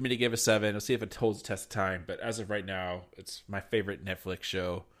too new for me to give a 7. We'll see if it holds the test of time. But as of right now, it's my favorite Netflix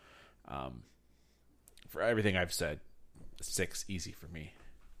show. For everything I've said, 6 easy for me.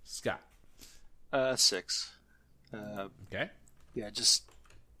 Scott. 6. Okay. Yeah, just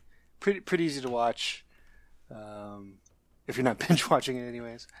pretty easy to watch. If you're not binge watching it,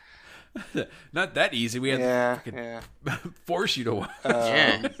 anyways. Not that easy. We had to force you to watch.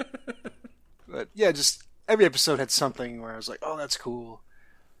 But yeah, just every episode had something where I was like, "Oh, that's cool,"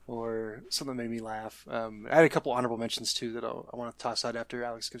 or something made me laugh. I had a couple honorable mentions too that I want to toss out after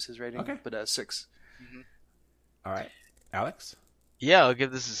Alex gives his rating. Okay, but 6. Mm-hmm. All right, Alex. Yeah, I'll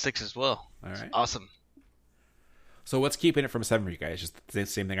give this a 6 as well. All right, it's awesome. So what's keeping it from a 7 for you guys? Just the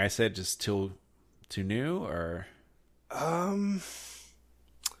same thing I said, just too new, or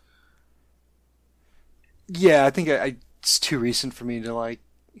yeah, I think it's too recent for me to like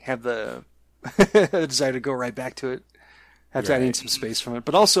have the desire to go right back to it. I need some space from it,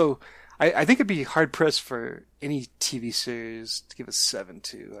 but also I think it'd be hard pressed for any TV series to give a 7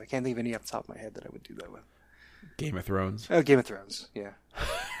 to. I can't think of any off the top of my head that I would do that with. Game of Thrones. Oh, Game of Thrones. Yeah.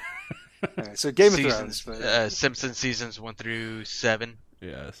 All right, so Game of Thrones. But, Simpsons seasons 1 through 7.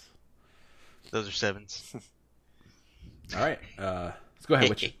 Yes. Those are 7s. All right. Let's go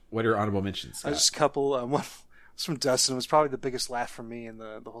ahead. What are your honorable mentions, Scott? Just a couple. One was from Dustin. It was probably the biggest laugh from me in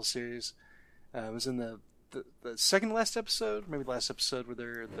the whole series. It was in the second to last episode, maybe the last episode,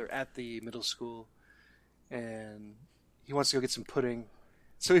 where they're at the middle school, and he wants to go get some pudding.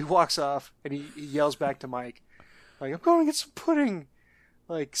 So he walks off and he yells back to Mike, like, "I'm going to get some pudding,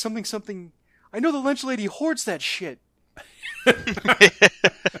 like something. I know the lunch lady hoards that shit."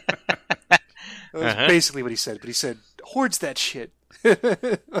 That's basically what he said, but he said, "Hoards that shit."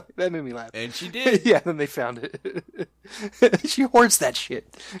 That made me laugh. And she did. Yeah, then they found it. She hoards that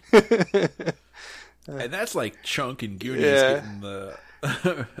shit. And that's like Chunk and Goonies getting the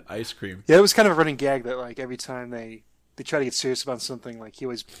ice cream. Yeah, it was kind of a running gag that like every time they try to get serious about something, like he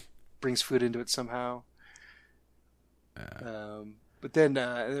always brings food into it somehow. But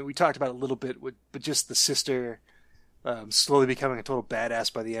then we talked about it a little bit, but just the sister slowly becoming a total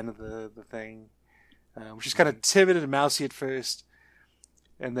badass by the end of the thing. She's kind of timid and mousy at first,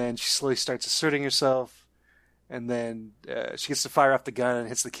 and then she slowly starts asserting herself, and then she gets to fire off the gun and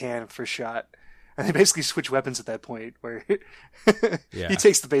hits the can first shot. And they basically switch weapons at that point, where he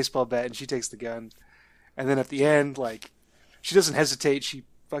takes the baseball bat and she takes the gun. And then at the end, like, she doesn't hesitate. She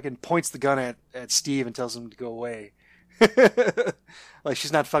fucking points the gun at Steve and tells him to go away. Like,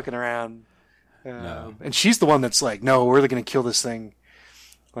 she's not fucking around. No. And she's the one that's like, "No, we're going to kill this thing.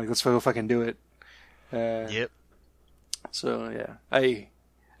 Like, let's go fucking do it." Yep. So, yeah. I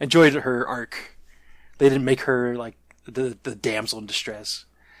enjoyed her arc. They didn't make her, like, the damsel in distress.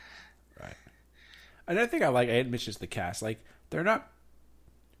 Another thing I had mentioned is the cast. Like, they're not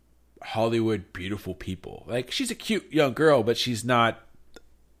Hollywood beautiful people. Like, she's a cute young girl, but she's not,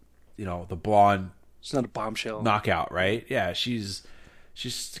 the blonde. She's not a bombshell. Knockout, right? Yeah, she's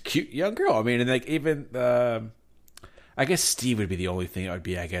a cute young girl. I mean, and like even I guess Steve would be the only thing that would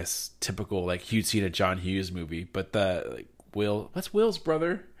be, I guess, typical like you'd see in a John Hughes movie. But what's Will's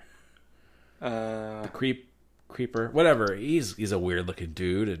brother? The creeper, whatever. He's a weird looking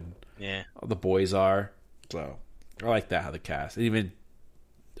dude, and all the boys are. So I like that, how the cast, and even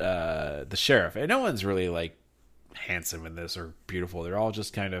the sheriff, and no one's really like handsome in this or beautiful. They're all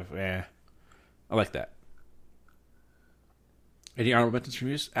just kind of I like that. Any honorable mentions from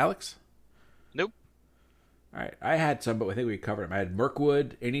you, Alex? Nope. All right, I had some, but I think we covered them. I had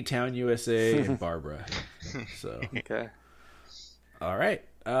Mirkwood, Anytown, USA, and Barbara. So okay. All right.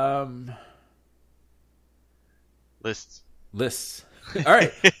 Lists. All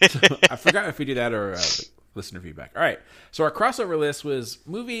right. So, I forgot if we do that or listener feedback. All right. So our crossover list was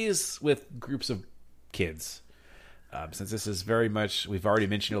movies with groups of kids. Since this is very much, we've already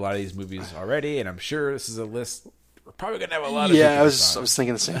mentioned a lot of these movies already, and I'm sure this is a list we're probably going to have a lot of. Yeah, I was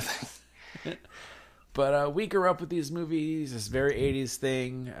thinking the same thing. But we grew up with these movies, this very 80s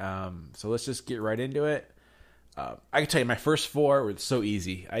thing. So let's just get right into it. I can tell you my first four were so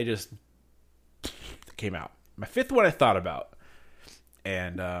easy. I just came out. My fifth one I thought about.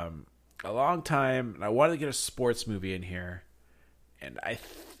 And a long time, I wanted to get a sports movie in here. And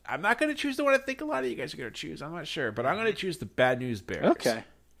I'm not going to choose the one I think a lot of you guys are going to choose. I'm not sure. But I'm going to choose the Bad News Bears. Okay.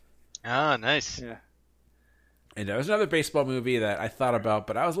 Ah, nice. Yeah. And there was another baseball movie that I thought about,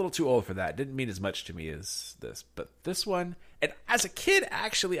 but I was a little too old for that. It didn't mean as much to me as this. But this one, and as a kid,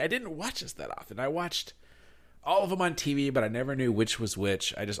 actually, I didn't watch this that often. I watched all of them on TV, but I never knew which was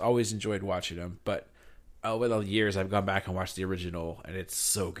which. I just always enjoyed watching them. But over the years, I've gone back and watched the original, and it's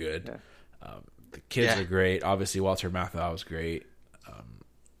so good. Yeah. The kids are great. Obviously, Walter Matthau was great.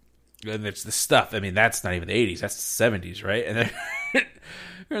 And it's the stuff. I mean, that's not even the 80s. That's the 70s, right? And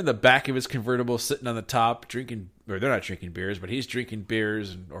they're in the back of his convertible, sitting on the top, drinking. Or they're not drinking beers, but he's drinking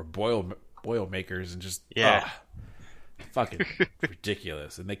beers or boil makers, and just fucking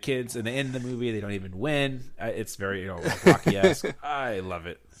ridiculous. And the kids, in the end of the movie, they don't even win. It's very like Rocky-esque. I love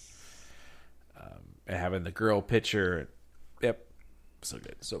it. And having the girl pitcher, yep, so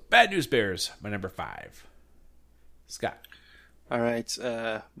good. So Bad News Bears, my number 5. Scott. All right,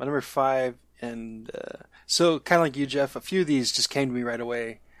 my number 5, and so kind of like you, Jeff, a few of these just came to me right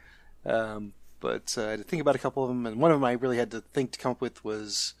away, but I had to think about a couple of them, and one of them I really had to think to come up with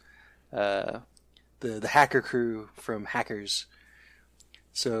was the hacker crew from Hackers.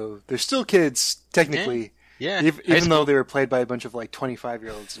 So they're still kids, technically, even though they were played by a bunch of like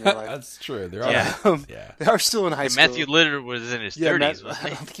 25-year-olds in real life. That's true. They're all, they are still in high school. Matthew Lillard was in his 30s, wasn't he? I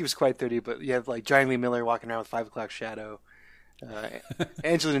don't think he was quite 30, but you have like Johnny Lee Miller walking around with 5 o'clock shadow.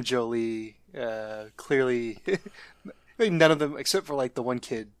 Angelina Jolie, clearly, I think none of them, except for like the one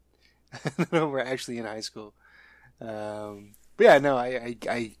kid, none of them were actually in high school. But yeah, no, I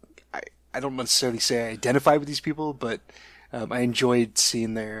don't necessarily say I identify with these people, but I enjoyed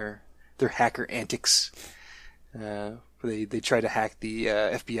seeing their hacker antics. where they try to hack the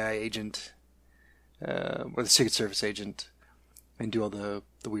FBI agent or the Secret Service agent and do all the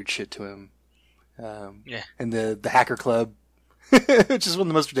weird shit to him. And the hacker club, which is one of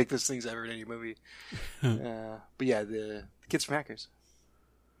the most ridiculous things ever in any movie. But yeah, the kids from Hackers.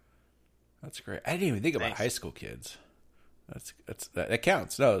 That's great. I didn't even think about high school kids. That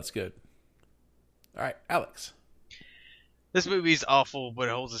counts. No, that's good. All right, Alex. This movie's awful, but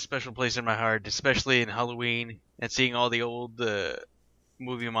it holds a special place in my heart, especially in Halloween and seeing all the old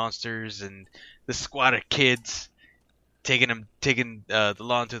movie monsters and the squad of kids taking the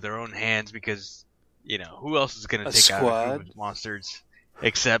law into their own hands because, you know, who else is going to take out a group of monsters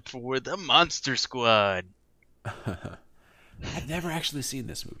except for the Monster Squad? I've never actually seen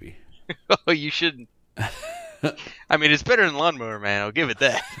this movie. Oh, you shouldn't. I mean, it's better than Lawnmower Man. I'll give it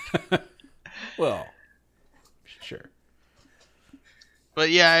that. Well, sure. But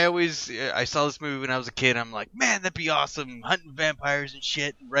yeah, I saw this movie when I was a kid. I'm like, man, that'd be awesome, hunting vampires and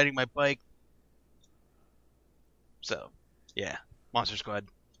shit, and riding my bike. So, yeah, Monster Squad.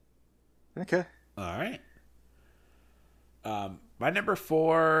 Okay. All right. My number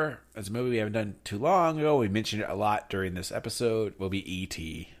 4 is a movie we haven't done too long ago. We mentioned it a lot during this episode. Will be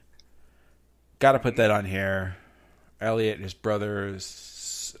E.T. Got to put that on here. Elliot and his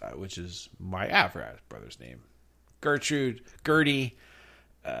brothers, which is I forgot his brother's name. Gertie,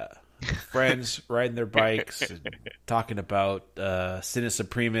 friends riding their bikes, and talking about Cinna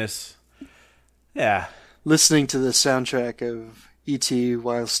Supremus. Yeah. Listening to the soundtrack of E.T.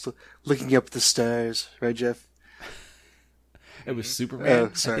 whilst looking up at the stars, right, Jeff? It was Superman. Oh,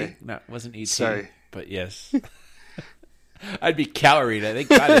 sorry. I think. No, it wasn't E.T. Sorry. But yes. I'd be cowering. I think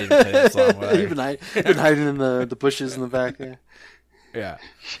God didn't play that song. You've been hiding in the bushes in the back there. Yeah.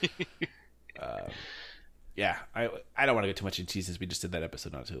 Yeah. I don't want to go too much into since we just did that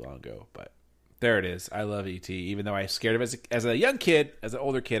episode not too long ago. But there it is. I love E.T. Even though I was scared of it as a young kid, as an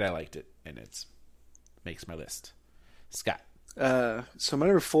older kid, I liked it. And it makes my list. Scott. So my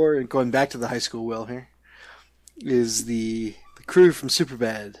number 4, and going back to the high school well here, is the crew from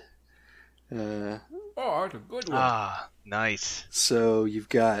Superbad. Oh, that's a good one. Ah, nice. So you've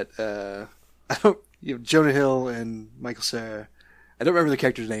got you have Jonah Hill and Michael Cera. I don't remember the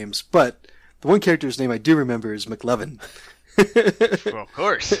characters' names, but the one character's name I do remember is McLovin. Well, of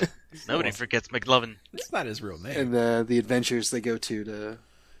course. Nobody forgets McLovin. It's not his real name. And the adventures they go to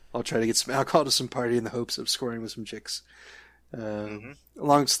I'll try to get some alcohol to some party in the hopes of scoring with some chicks.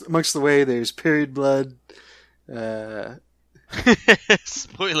 Amongst the way, there's period blood.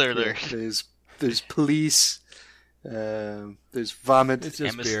 Spoiler alert. There's police. There's vomit. It's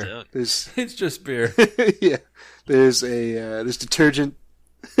just beer. It's just beer. Yeah. There's detergent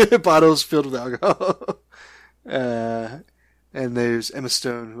bottles filled with alcohol. And there's Emma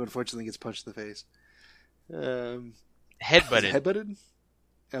Stone, who unfortunately gets punched in the face. Headbutted. Headbutted?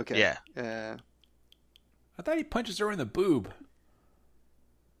 Okay. Yeah. I thought he punches her in the boob.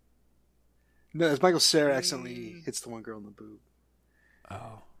 No, it's Michael Cera accidentally hits the one girl in the boob.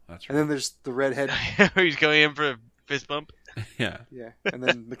 Oh, that's right. And then there's the redhead. He's going in for a fist bump. Yeah. Yeah. And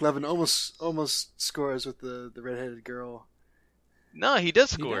then McLovin almost scores with the redheaded girl. No, he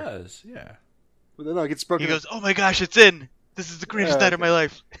does He score. does, yeah. Well, no, it gets broken He up. goes, "Oh my gosh, it's in! This is the greatest night of my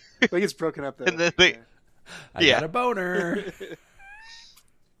life." But it gets broken up, though. And then they- I got a boner.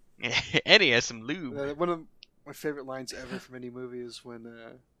 And he has some lube. One of my favorite lines ever from any movie is when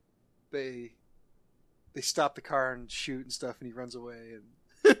they stop the car and shoot and stuff, and he runs away,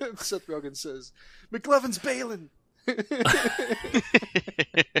 and Seth Rogen says, "McLovin's bailing."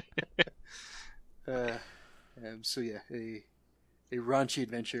 So yeah, a raunchy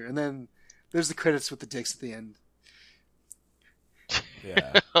adventure, and then there's the credits with the dicks at the end.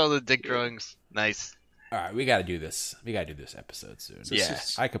 Yeah. All the dick drawings. Nice. All right, we got to do this. We got to do this episode soon. So Yeah.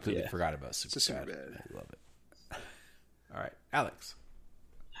 I completely forgot about It's a Superbad. Superbad. I love it. All right, Alex.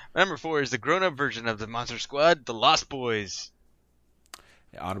 Number 4 is the grown-up version of the Monster Squad, The Lost Boys.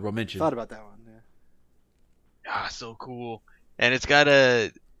 Yeah, honorable mention. Thought about that one. Yeah. Ah, so cool. And it's got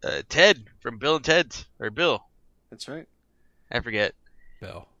a Ted from Bill and Ted's, or Bill. That's right. I forget.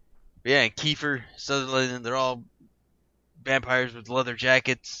 Bill. Yeah, and Kiefer Sutherland, and they're all vampires with leather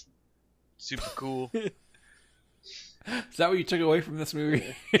jackets. Super cool. Is that what you took away from this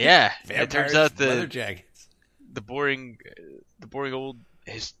movie? Yeah, it Vampires, turns out leather jackets. the boring old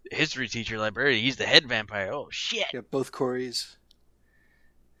history teacher librarian, he's the head vampire. Oh shit! Yeah, both Corys.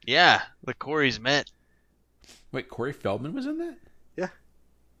 Yeah, the Corys met. Wait, Corey Feldman was in that? Yeah.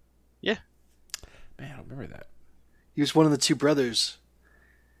 Yeah. Man, I don't remember that. He was one of the two brothers.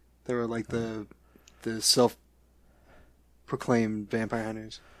 They were like the self-proclaimed vampire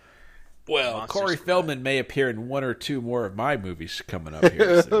hunters. Well, Monster Corey Squad. Feldman may appear in one or two more of my movies coming up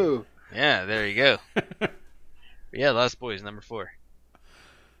here soon. Oh, Yeah, there you go. Yeah, Lost Boys, number 4.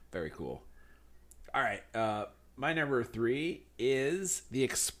 Very cool. All right. My number 3 is The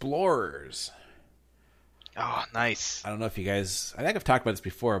Explorers. Oh, nice. I don't know if you guys... I think I've talked about this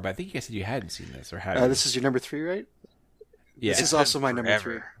before, but I think you guys said you hadn't seen this. Or had this is your number 3, right? yeah. This is also my number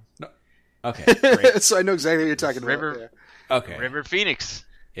 3. Forever. Okay, great. So I know exactly what you're talking River- about. Yeah. Okay. River Phoenix.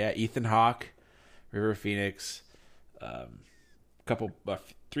 Yeah, Ethan Hawke, River Phoenix, couple,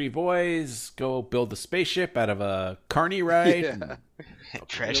 3 boys go build a spaceship out of a carny ride. Yeah.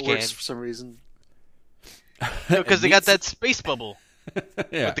 Trash It can. works for some reason. Because they got that space bubble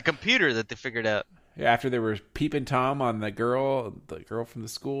Yeah. with the computer that they figured out. After they were peeping Tom on the girl from the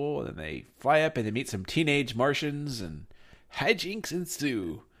school, and then they fly up and they meet some teenage Martians, and hijinks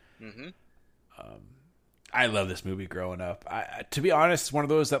ensue. Mm-hmm. I love this movie growing up. To be honest, it's one of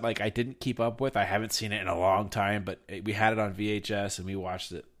those that like I didn't keep up with. I haven't seen it in a long time, but we had it on VHS and we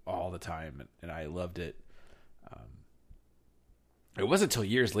watched it all the time, and I loved it. It wasn't until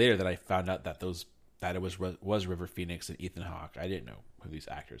years later that I found out that it was River Phoenix and Ethan Hawke. I didn't know who these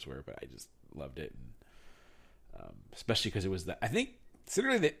actors were, but I just loved it, and, especially because it was I think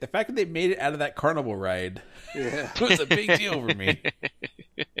considering the fact that they made it out of that carnival ride Yeah. was a big deal for me.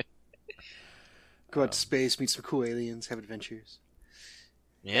 Go out to space, meet some cool aliens, have adventures.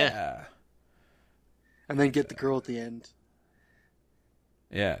 Yeah. And then get the girl at the end.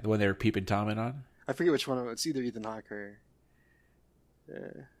 Yeah, the one they were peeping Tom in on. I forget which one. It's either Ethan Hawke or...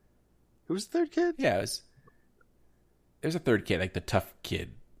 who was the third kid? Yeah, it was a third kid, like the tough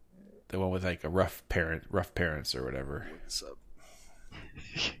kid, the one with like a rough parents or whatever. What's up?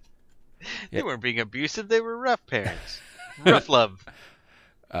 They weren't being abusive. They were rough parents. Rough love.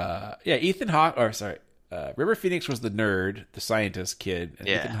 Ethan Hawke, River Phoenix was the nerd, the scientist kid, and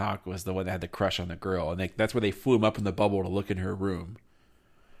Yeah. Ethan Hawke was the one that had the crush on the girl, and that's where they flew him up in the bubble to look in her room.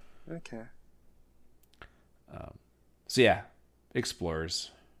 Okay. So yeah,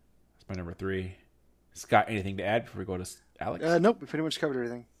 Explorers. That's my number 3. Scott, anything to add before we go to Alex? Nope, we pretty much covered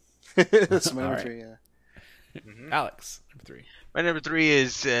everything. That's my number All right. 3, yeah. Alex, number 3. My number 3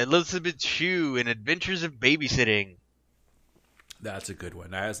 is Elizabeth Shue in Adventures of Babysitting. That's a good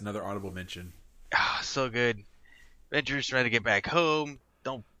one. That has another honorable mention. Ah, so good. Adventures trying to get back home.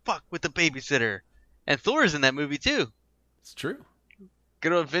 Don't fuck with the babysitter. And Thor's in that movie too. It's true.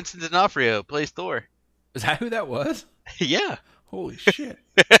 Good old Vincent D'Onofrio plays Thor. Is that who that was? Yeah. Holy shit.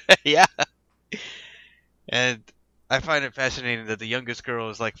 Yeah. And I find it fascinating that the youngest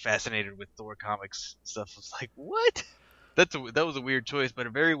girl is like fascinated with Thor comics stuff. It's like, what? That was a weird choice, but a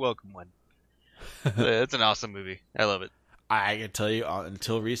very welcome one. It's an awesome movie. I love it. I can tell you,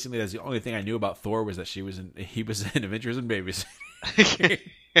 until recently, that's the only thing I knew about Thor was that he was in Adventures in Babysitting.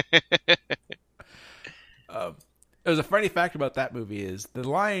 There's a funny fact about that movie is the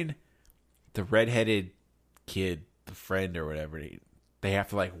line, the redheaded kid, the friend or whatever, they have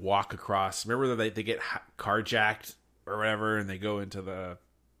to like walk across. Remember that they get carjacked or whatever, and they go into the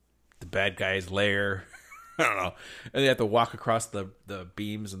bad guy's lair. I don't know, and they have to walk across the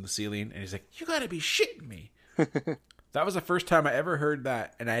beams in the ceiling. And he's like, "You got to be shitting me." That was the first time I ever heard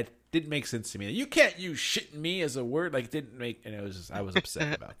that, and it didn't make sense to me. You can't use "shitting me" as a word. Like, it didn't make, and I was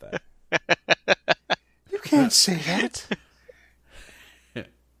upset about that. You can't say that.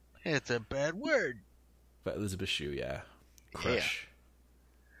 It's a bad word. But Elizabeth Shue, yeah, crush.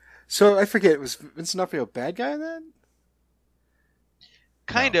 So I forget, was Vincent D'Onofrio a bad guy then?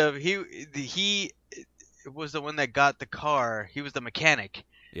 Kind of. He was the one that got the car. He was the mechanic.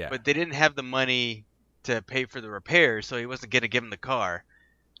 Yeah, But they didn't have the money to pay for the repairs, so he wasn't going to give him the car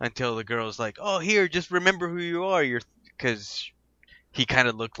until the girl's like, "Oh, here, just remember who you are." Because he kind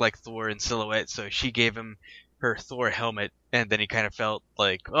of looked like Thor in silhouette, so she gave him her Thor helmet, and then he kind of felt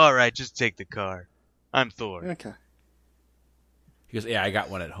like, "All right, just take the car. I'm Thor." Okay. he goes, "Yeah, I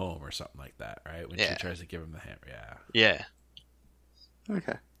got one at home" or something like that, right? When Yeah. she tries to give him the hammer, yeah, Yeah.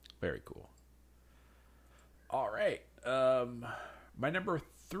 Okay. very cool. All right, my number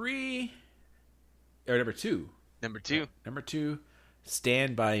 3 or number 2. Number 2. Number 2,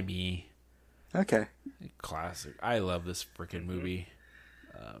 Stand By Me. Okay. Classic. I love this freaking movie.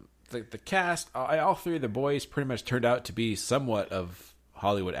 The cast, all 3 of the boys pretty much turned out to be somewhat of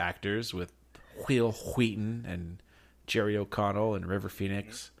Hollywood actors, with Will Wheaton and Jerry O'Connell and River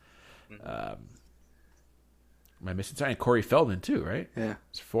Phoenix. Am I missing something? Corey Feldman too, right? Yeah.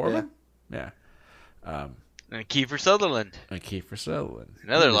 Is there 4 of Yeah. them? Yeah. And Kiefer Sutherland, And Kiefer Sutherland.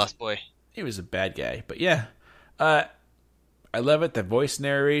 another He was- lost boy. He was a bad guy, but yeah. I love it. The voice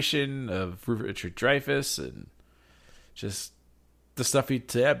narration of Richard Dreyfuss, and just the stuff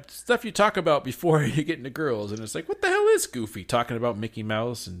you talk about before you get into girls, and it's like, what the hell is Goofy talking about Mickey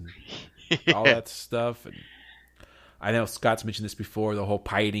Mouse and all that stuff? And I know Scott's mentioned this before, the whole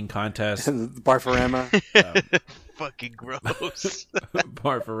pie eating contest, The Barfarama. Fucking gross.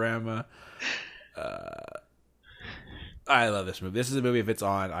 Barfarama. I love this movie. This is a movie, if it's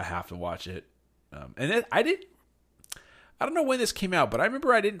on, I have to watch it. I don't know when this came out, but I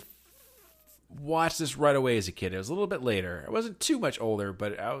remember I didn't watch this right away as a kid. It was a little bit later. I wasn't too much older,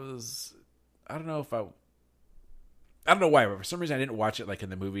 but I don't know why, but for some reason I didn't watch it like in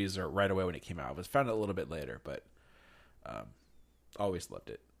the movies or right away when it came out. I found it a little bit later, but always loved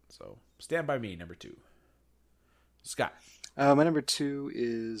it. So Stand By Me, number 2. Scott. My number 2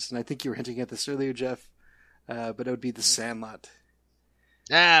 is, and I think you were hinting at this earlier, Jeff, but it would be The Sandlot.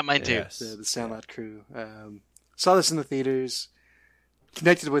 Mine too. Yes. The Sandlot crew. Saw this in the theaters,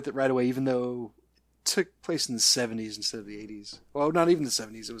 connected with it right away, even though it took place in the 70s instead of the 80s. Well, not even the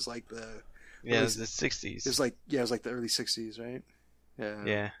 70s. It was like the... Yeah, it was the 60s. It was like the early 60s, right?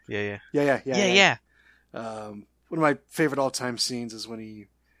 Yeah. Yeah. One of my favorite all-time scenes is when he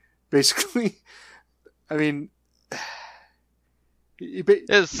basically, I mean,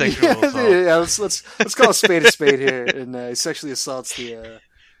 It's sexual assault. Yeah, let's call a spade here, and he sexually assaults the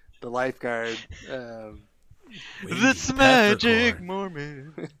lifeguard. This magic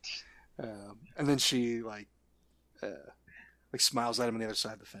moment. And then she like smiles at him on the other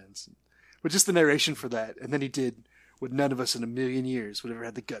side of the fence. But just the narration for that, and then he did what none of us in a million years would ever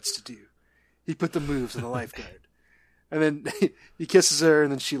had the guts to do. He put the moves on the lifeguard. And then he kisses her,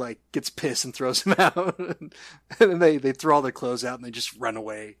 and then she like gets pissed and throws him out. And then they throw all their clothes out and they just run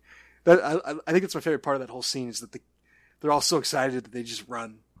away. I think that's my favorite part of that whole scene is that they're all so excited that they just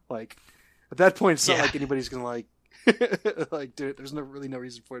run. Like at that point, it's not like anybody's gonna like like do it. There's really no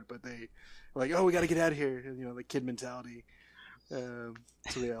reason for it, but they are like, oh, we got to get out of here. And, the kid mentality. So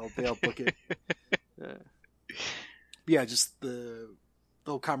they all book it. Yeah, just the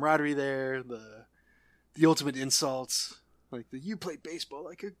whole camaraderie there. The ultimate insults, like you played baseball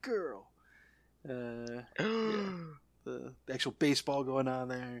like a girl. The actual baseball going on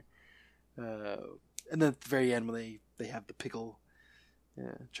there. And then at the very end when they have the pickle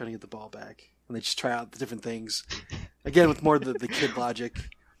trying to get the ball back. And they just try out the different things. Again, with more of the kid logic.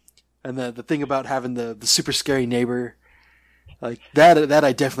 And the thing about having the super scary neighbor. Like, that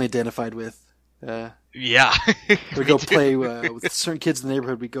I definitely identified with. Yeah. We go play with certain kids in the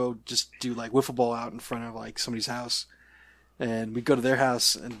neighborhood. We go just do like wiffle ball out in front of like somebody's house, and we'd go to their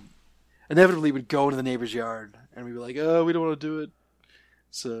house, and inevitably we'd go into the neighbor's yard, and we'd be like, "Oh, we don't want to do it."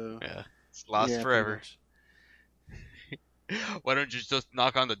 So yeah, it's lost forever. Why don't you just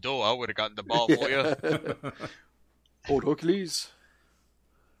knock on the door? I would have gotten the ball for you. Old Hercules.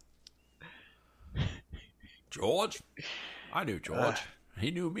 George? I knew George.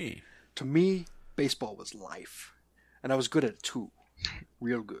 He knew me. To me, baseball was life, and I was good at it too,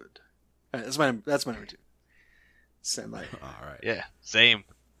 real good. That's my number 2. Sandlot. All right. Yeah, same.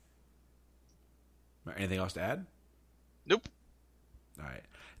 Anything else to add? Nope. All right.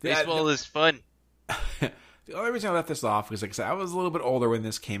 Baseball is fun. The only reason I left this off was, like I said, I was a little bit older when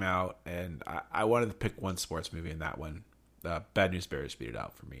this came out, and I wanted to pick one sports movie, and that one, Bad News Bears, beat it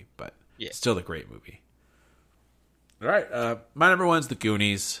out for me. But still a great movie. All right. My number 1's The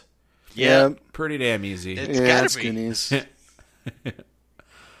Goonies. Yeah, pretty damn easy. It's gotta be. Goonies.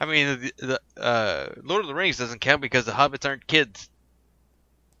 I mean, the Lord of the Rings doesn't count because the hobbits aren't kids.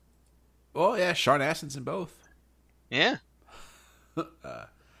 Well, yeah, Sean Astin's in both. Yeah.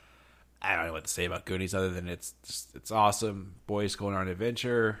 I don't know what to say about Goonies other than it's awesome. Boys going on an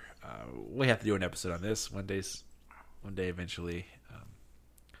adventure. We have to do an episode on this one day eventually.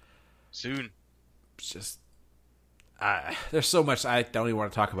 Soon. It's just there's so much I don't even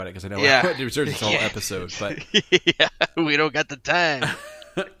want to talk about it because I know Yeah. I want to research this whole episode. But yeah, we don't got the time.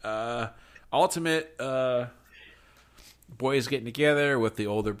 ultimate boys getting together with the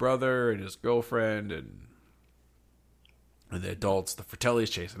older brother and his girlfriend and the adults, the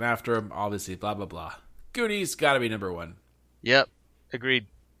Fratellis chasing after him. Obviously, blah blah blah. Goonies got to be number 1. Yep, agreed.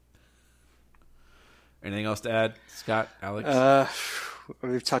 Anything else to add, Scott, Alex?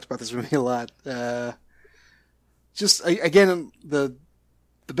 We've talked about this movie a lot. Just again, the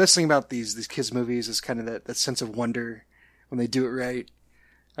best thing about these kids movies is kind of that sense of wonder when they do it right.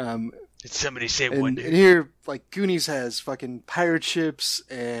 Did somebody say and wonder? And here, like Goonies has fucking pirate ships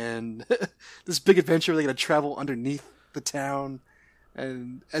and this big adventure where they got to travel underneath the town.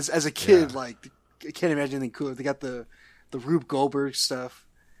 And as a kid, like I can't imagine anything cooler. They got the Rube Goldberg stuff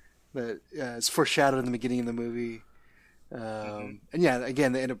that is foreshadowed in the beginning of the movie. And yeah,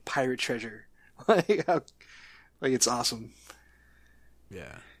 again, they end up pirate treasure. Like it's awesome.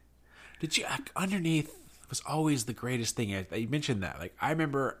 Yeah. Did you underneath was always the greatest thing. You mentioned that. Like I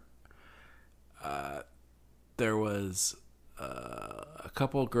remember, there was a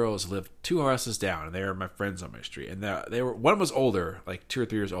couple of girls lived 2 houses down, and they were my friends on my street. And they were one was older, like 2 or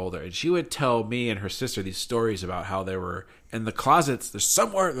 3 years older, and she would tell me and her sister these stories about how they were in the closets.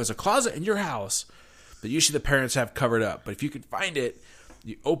 There's a closet in your house that usually the parents have covered up, but if you could find it,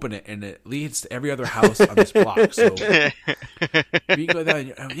 you open it, and it leads to every other house on this block. So you go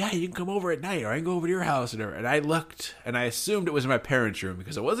down, yeah, you can come over at night, or I can go over to your house. And I looked, and I assumed it was in my parents' room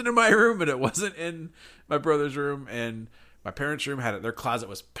because it wasn't in my room, and it wasn't in my brother's room. And my parents' room their closet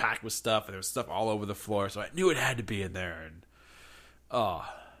was packed with stuff, and there was stuff all over the floor. So I knew it had to be in there. And oh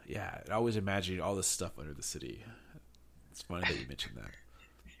yeah, I always imagined all this stuff under the city. It's funny that you mentioned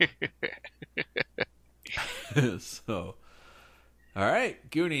that. So. All right,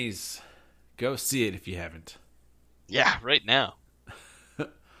 Goonies, go see it if you haven't. Yeah, right now.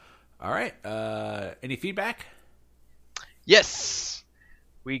 All right, any feedback? Yes,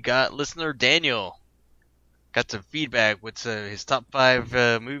 we got listener Daniel. Got some feedback with his top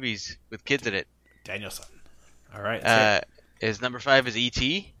 5 movies with kids in it. Danielson. All right. His number 5 is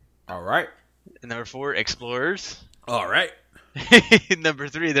E.T. All right. And number 4, Explorers. All right. Number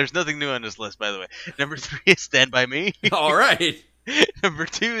 3, there's nothing new on this list, by the way. Number 3 is Stand By Me. All right. Number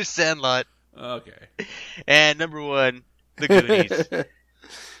 2 is Sandlot. Okay. And number 1, The Goonies.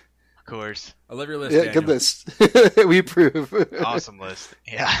 Of course. I love your list, Yeah, Daniel. good list. We approve. Awesome list.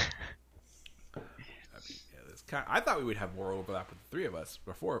 Yeah. I thought we would have more overlap with the 3 of us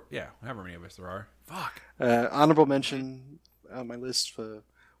before. Yeah, however many of us there are. Fuck. Honorable mention on my list for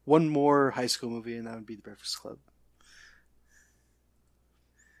one more high school movie, and that would be The Breakfast Club.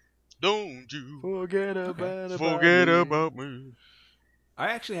 Don't you Forget about me. I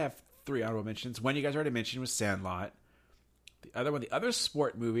actually have 3 honorable mentions. One you guys already mentioned was Sandlot. The other one, the other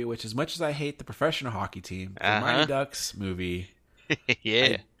sport movie, which as much as I hate the professional hockey team, the Mighty Ducks movie, Yeah.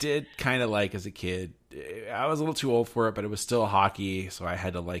 I did kind of like as a kid. I was a little too old for it, but it was still hockey, so I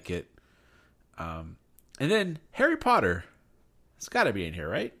had to like it. And then Harry Potter. It's got to be in here,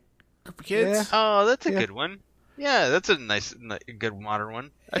 right? Group of kids? Yeah. Oh, that's a good one. Yeah, that's a good modern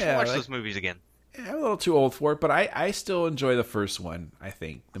one. I should Yeah, watch like- those movies again. Yeah, I'm a little too old for it, but I still enjoy the first one, I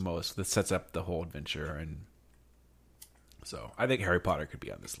think, the most. That sets up the whole adventure. And so I think Harry Potter could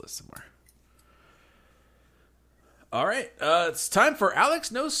be on this list somewhere. All right. It's time for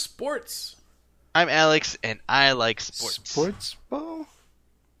Alex Knows Sports. I'm Alex, and I like sports. Sports ball?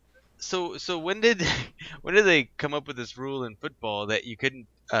 So when did they come up with this rule in football that you couldn't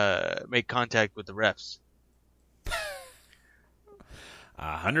make contact with the refs?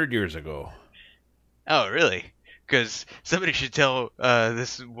 100 years ago. Oh, really? Because somebody should tell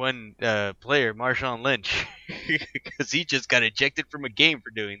this one player, Marshawn Lynch, because he just got ejected from a game for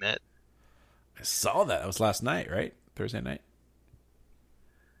doing that. I saw that. That was last night, right? Thursday night.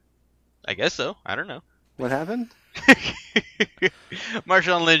 I guess so. I don't know. What happened?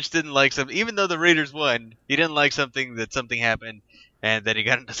 Marshawn Lynch didn't like something, even though the Raiders won. He didn't like something happened, and then he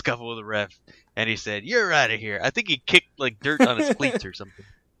got in a scuffle with the ref, and he said, "You're out of here." I think he kicked like dirt on his cleats or something.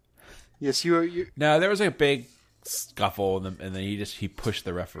 Yes, you. No, there was a big scuffle, and then he pushed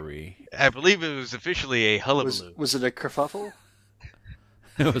the referee. I believe it was officially a hullabaloo. Was it a kerfuffle?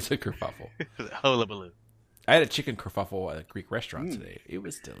 It was a kerfuffle. Hullabaloo. I had a chicken kerfuffle at a Greek restaurant today. It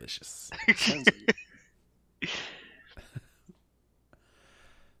was delicious. Sounds like it.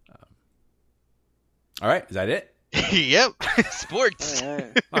 All right, is that it? Yep. Sports. All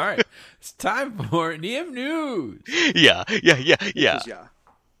right. All right, it's time for Neum News. Yeah. Yeah.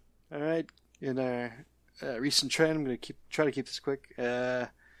 All right. In our recent trend, I'm going to try to keep this quick.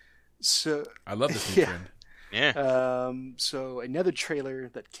 So I love this new Yeah. trend. Yeah. So another trailer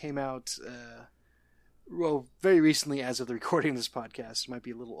that came out, very recently, as of the recording of this podcast. It might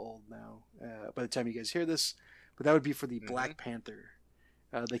be a little old now by the time you guys hear this, but that would be for the Black Panther.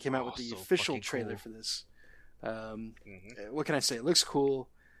 They came out with the so official fucking trailer cool. for this. What can I say? It looks cool.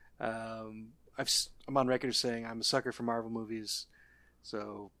 I'm on record as saying I'm a sucker for Marvel movies,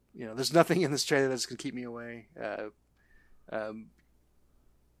 so there's nothing in this trailer that's gonna keep me away.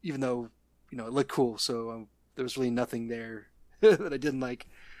 Even though it looked cool, so there was really nothing there that I didn't like.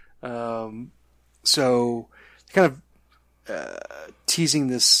 So kind of teasing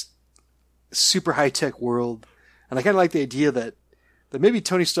this super high tech world, and I kind of like the idea that maybe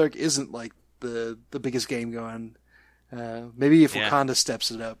Tony Stark isn't like the biggest game going. Maybe if Wakanda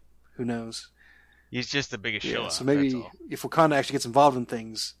steps it up, who knows? He's just the biggest show off. So maybe if Wakanda actually gets involved in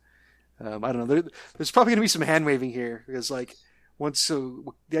things, I don't know. There's probably going to be some hand waving here because the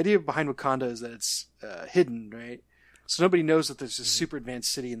idea behind Wakanda is that it's hidden, right? So nobody knows that there's a super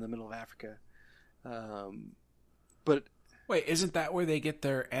advanced city in the middle of Africa. But Wait, isn't that where they get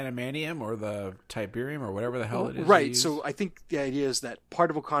their animanium or the Tiberium or whatever the hell it is? right. they use? So I think the idea is that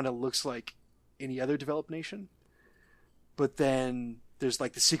part of Wakanda looks like any other developed nation, but then there's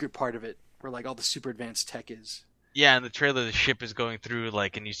like the secret part of it where like all the super advanced tech is. Yeah, in the trailer, the ship is going through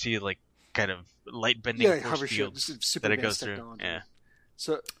like, and you see like kind of light bending Yeah, like force hover ship, fields just super that it goes advanced through. technology. Yeah.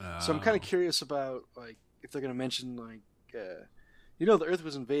 So I'm kind of curious about like if they're gonna mention like the Earth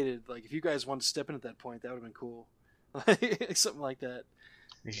was invaded. Like if you guys wanted to step in at that point, that would have been cool. Like, something like that.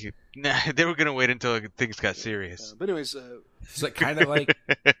 Nah, they were gonna wait until things got serious. But anyways, Is it kind of like?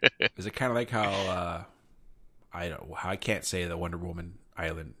 Is it kind of like how? I can't say the Wonder Woman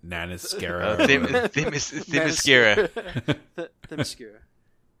island, Naniscara. Themyscira. Themyscira.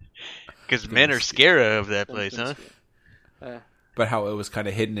 Because men are Scara of that place, huh? But how it was kind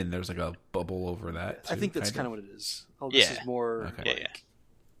of hidden and there was like a bubble over that. I think that's kind of what it is. All this Yeah. is more Okay. like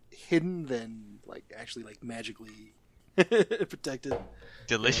hidden than like actually like magically protected.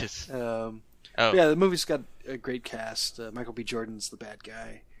 Delicious. Oh. Oh, Yeah, the movie's got a great cast. Michael B. Jordan's the bad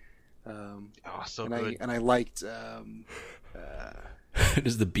guy. so and good. I liked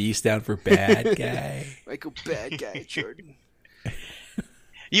Does the B stand for bad guy? Michael Bad Guy Jordan.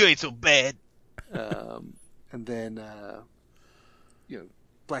 You ain't so bad. And then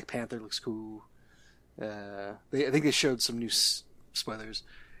Black Panther looks cool. I think they showed some new spoilers.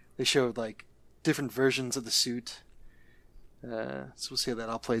 They showed like different versions of the suit. So we'll see how that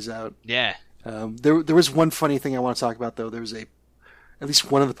all plays out. Yeah. There was one funny thing I want to talk about though. There was at least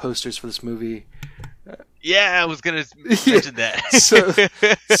one of the posters for this movie. Yeah, I was gonna mention that. So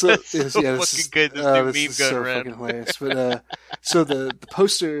This is good. This new this meme is going so around. fucking hilarious. But so the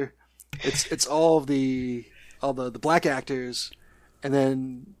poster, it's all the black actors, and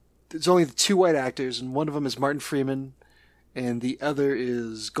then there's only the two white actors, and one of them is Martin Freeman, and the other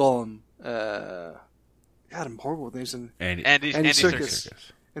is Gollum. God, I'm horrible with names. And Andy Andy Serkis.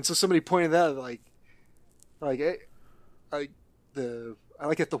 Serkis. And so somebody pointed out I like it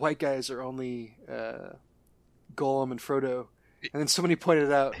the white guys are only Gollum and Frodo, and then somebody pointed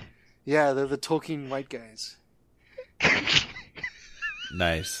out, yeah, they're the Tolkien white guys.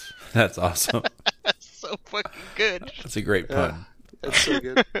 Nice. That's awesome. So fucking good. That's a great pun. That's so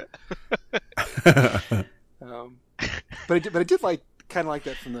good. But I did like kind of like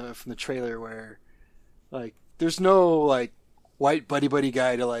that from the trailer where like there's no like white buddy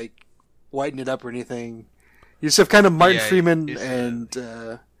guy to like whiten it up or anything. You just have kind of Martin Freeman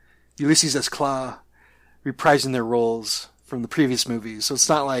and Ulysses S. Claw reprising their roles from the previous movies. So it's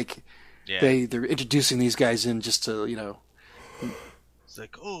not like they're introducing these guys in just to, It's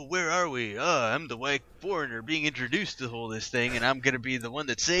like, oh, where are we? I'm the white foreigner being introduced to this thing, and I'm gonna be the one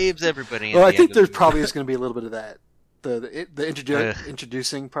that saves everybody. Well, I think there probably is going to be a little bit of that. The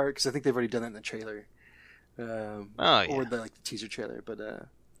introducing part, because I think they've already done that in the trailer. Or the teaser trailer.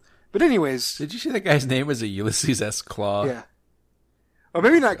 But anyways. Did you see that guy's name was a Ulysses S. Claw? Yeah. Or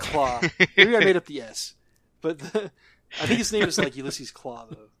maybe not Claw. Maybe I made up the S. But I think his name is like Ulysses Claw,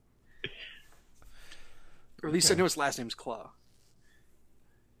 though. Or at least I know his last name's Claw.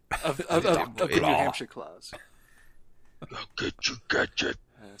 Of the New Hampshire Claws. I'll get you, gadget.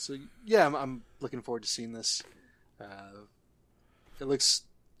 So yeah, I'm looking forward to seeing this. It looks,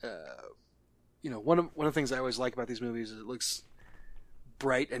 one of the things I always like about these movies is it looks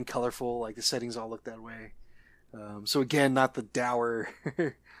bright and colorful. Like the settings all look that way. So again, not the dour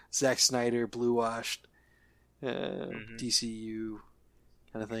Zack Snyder blue washed DCU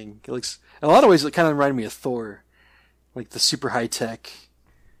kind of thing. It looks in a lot of ways it kind of reminded me of Thor, like the super high tech,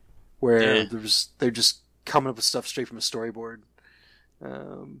 where they're just coming up with stuff straight from a storyboard.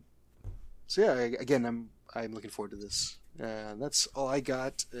 So yeah, again, I'm looking forward to this. That's all I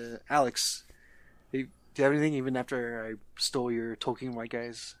got. Alex, do you have anything even after I stole your Tolkien white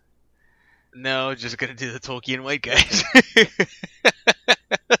guys? No, just gonna do the Tolkien white guys.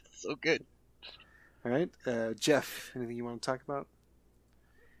 So good. All right, Jeff, anything you want to talk about?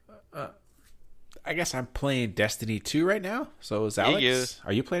 I guess I'm playing Destiny 2 right now. So is Alex? Yeah.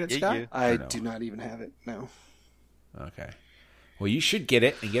 Are you playing it, Scott? I do not even have it. No. Okay. Well, you should get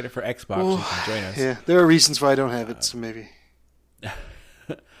it and get it for Xbox. So you can join us. Yeah, there are reasons why I don't have it, so maybe.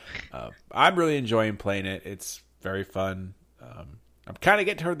 I'm really enjoying playing it. It's very fun. I'm kind of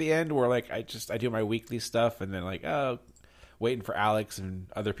getting toward the end where like I do my weekly stuff and then like waiting for Alex and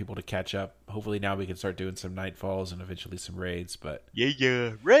other people to catch up. Hopefully now we can start doing some Nightfalls and eventually some raids. But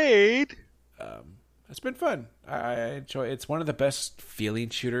raid. It's been fun. I enjoy it. It's one of the best feeling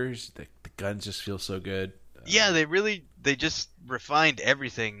shooters. The guns just feel so good. Yeah, they just refined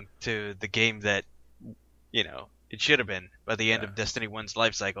everything to the game that it should have been by the end of Destiny 1's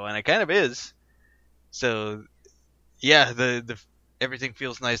life cycle, and it kind of is. So, yeah, the everything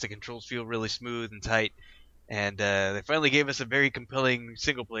feels nice. The controls feel really smooth and tight, and they finally gave us a very compelling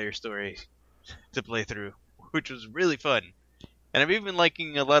single-player story to play through, which was really fun. And I'm even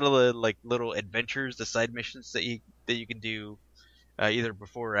liking a lot of the like little adventures, the side missions that you can do either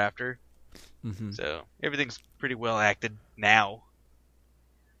before or after. Mm-hmm. So everything's pretty well acted now.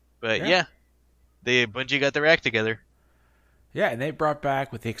 But yeah, Bungie got their act together. Yeah, and they brought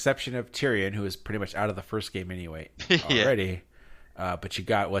back, with the exception of Tyrion, who was pretty much out of the first game anyway already. But you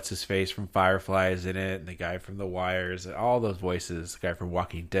got what's-his-face from Firefly is in it, and the guy from The Wires, and all those voices, the guy from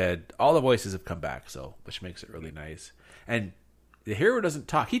Walking Dead, all the voices have come back, so which makes it really nice. And the hero doesn't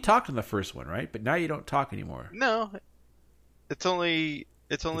talk. He talked in the first one, right? But now you don't talk anymore. No, it's only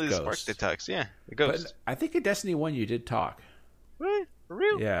the Spark that talks. Yeah, the Ghost. But I think in Destiny 1 you did talk. Really? For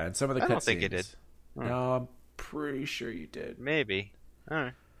real? Yeah, and some of the cutscenes. I don't think you did. No, I'm pretty sure you did. Maybe. All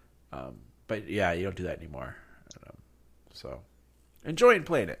right. But yeah, you don't do that anymore. So, enjoying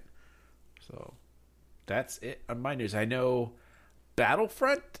playing it. So, that's it on my news. I know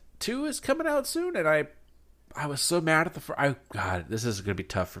Battlefront 2 is coming out soon, and I was so mad at God, this is going to be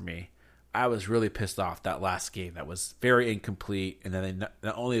tough for me. I was really pissed off that last game that was very incomplete, and then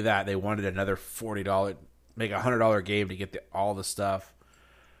not only that, they wanted another $40, make a $100 game to get all the stuff.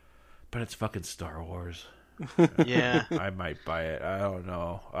 But it's fucking Star Wars. Yeah, I might buy it. I don't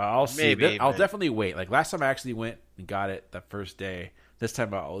know. I'll see. Maybe, I'll definitely wait. Like last time, I actually went and got it the first day. This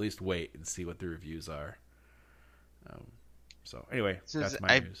time, I'll at least wait and see what the reviews are. So anyway, that's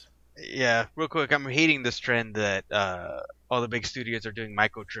my news. Yeah, real quick, I'm hating this trend that all the big studios are doing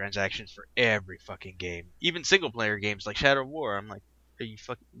microtransactions for every fucking game, even single player games like Shadow of War. I'm like, are you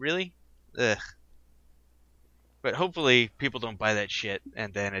fucking really? Ugh. But hopefully people don't buy that shit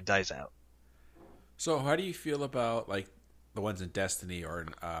and then it dies out. So how do you feel about like the ones in Destiny or in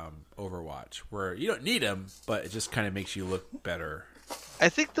Overwatch where you don't need them, but it just kind of makes you look better? I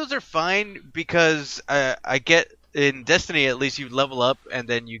think those are fine because I get in Destiny at least you level up and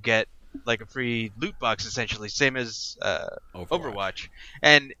then you get like a free loot box essentially, same as Overwatch.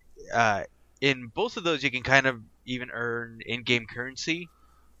 And in both of those you can kind of even earn in-game currency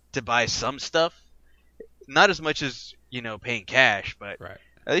to buy some stuff. Not as much as, paying cash, but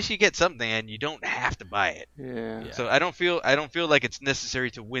at least you get something and you don't have to buy it. Yeah. So I don't feel like it's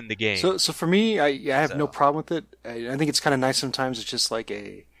necessary to win the game. So for me, I have no problem with it. I think it's kind of nice sometimes. It's just like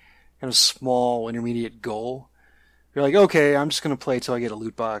a kind of small intermediate goal. You're like, okay, I'm just going to play till I get a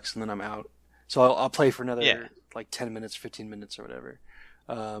loot box and then I'm out. So I'll play for another like 10 minutes, 15 minutes or whatever.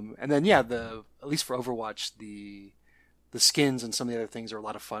 And then at least for Overwatch, the skins and some of the other things are a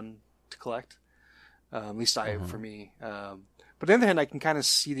lot of fun to collect. At least for me. But on the other hand, I can kind of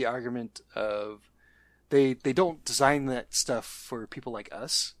see the argument of they don't design that stuff for people like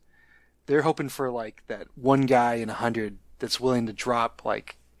us. They're hoping for like that one guy in 100 that's willing to drop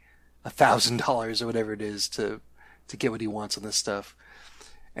like $1,000 or whatever it is to get what he wants on this stuff.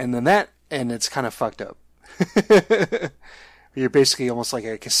 And then it's kind of fucked up. You're basically almost like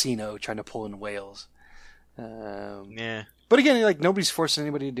a casino trying to pull in whales. Yeah. But again, like nobody's forcing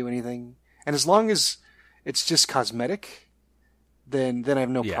anybody to do anything. And as long as it's just cosmetic, then I have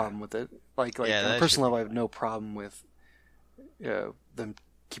no problem with it. Like on a personal level, I have no problem with them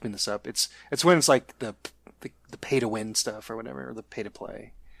keeping this up. It's when it's like the pay to win stuff or whatever, or the pay to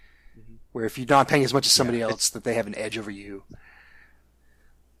play, where if you're not paying as much as somebody else, that they have an edge over you.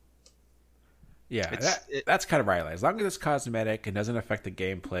 Yeah, that's kind of right. As long as it's cosmetic and doesn't affect the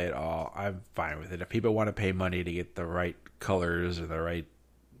gameplay at all, I'm fine with it. If people want to pay money to get the right colors or the right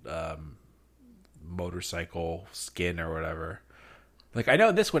motorcycle skin or whatever. Like I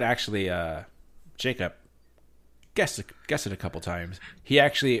know this one actually Jacob guessed it a couple times. He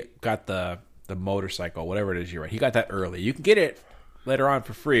actually got the motorcycle, whatever it is you're right. He got that early. You can get it later on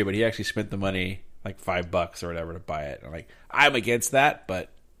for free, but he actually spent the money, like $5 or whatever, to buy it. And I'm against that, but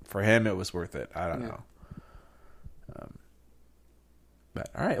for him it was worth it. I don't know. But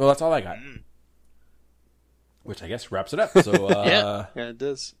all right, well that's all I got. Which I guess wraps it up. So yeah, it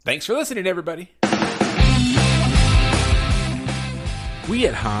does. Thanks for listening, everybody. We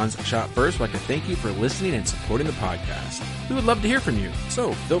at Hans Shot First would like to thank you for listening and supporting the podcast. We would love to hear from you,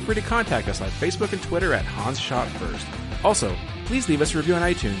 so feel free to contact us on Facebook and Twitter at Hans Shot First. Also, please leave us a review on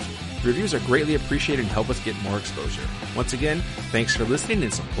iTunes. Reviews are greatly appreciated and help us get more exposure. Once again, thanks for listening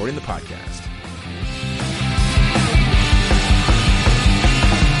and supporting the podcast.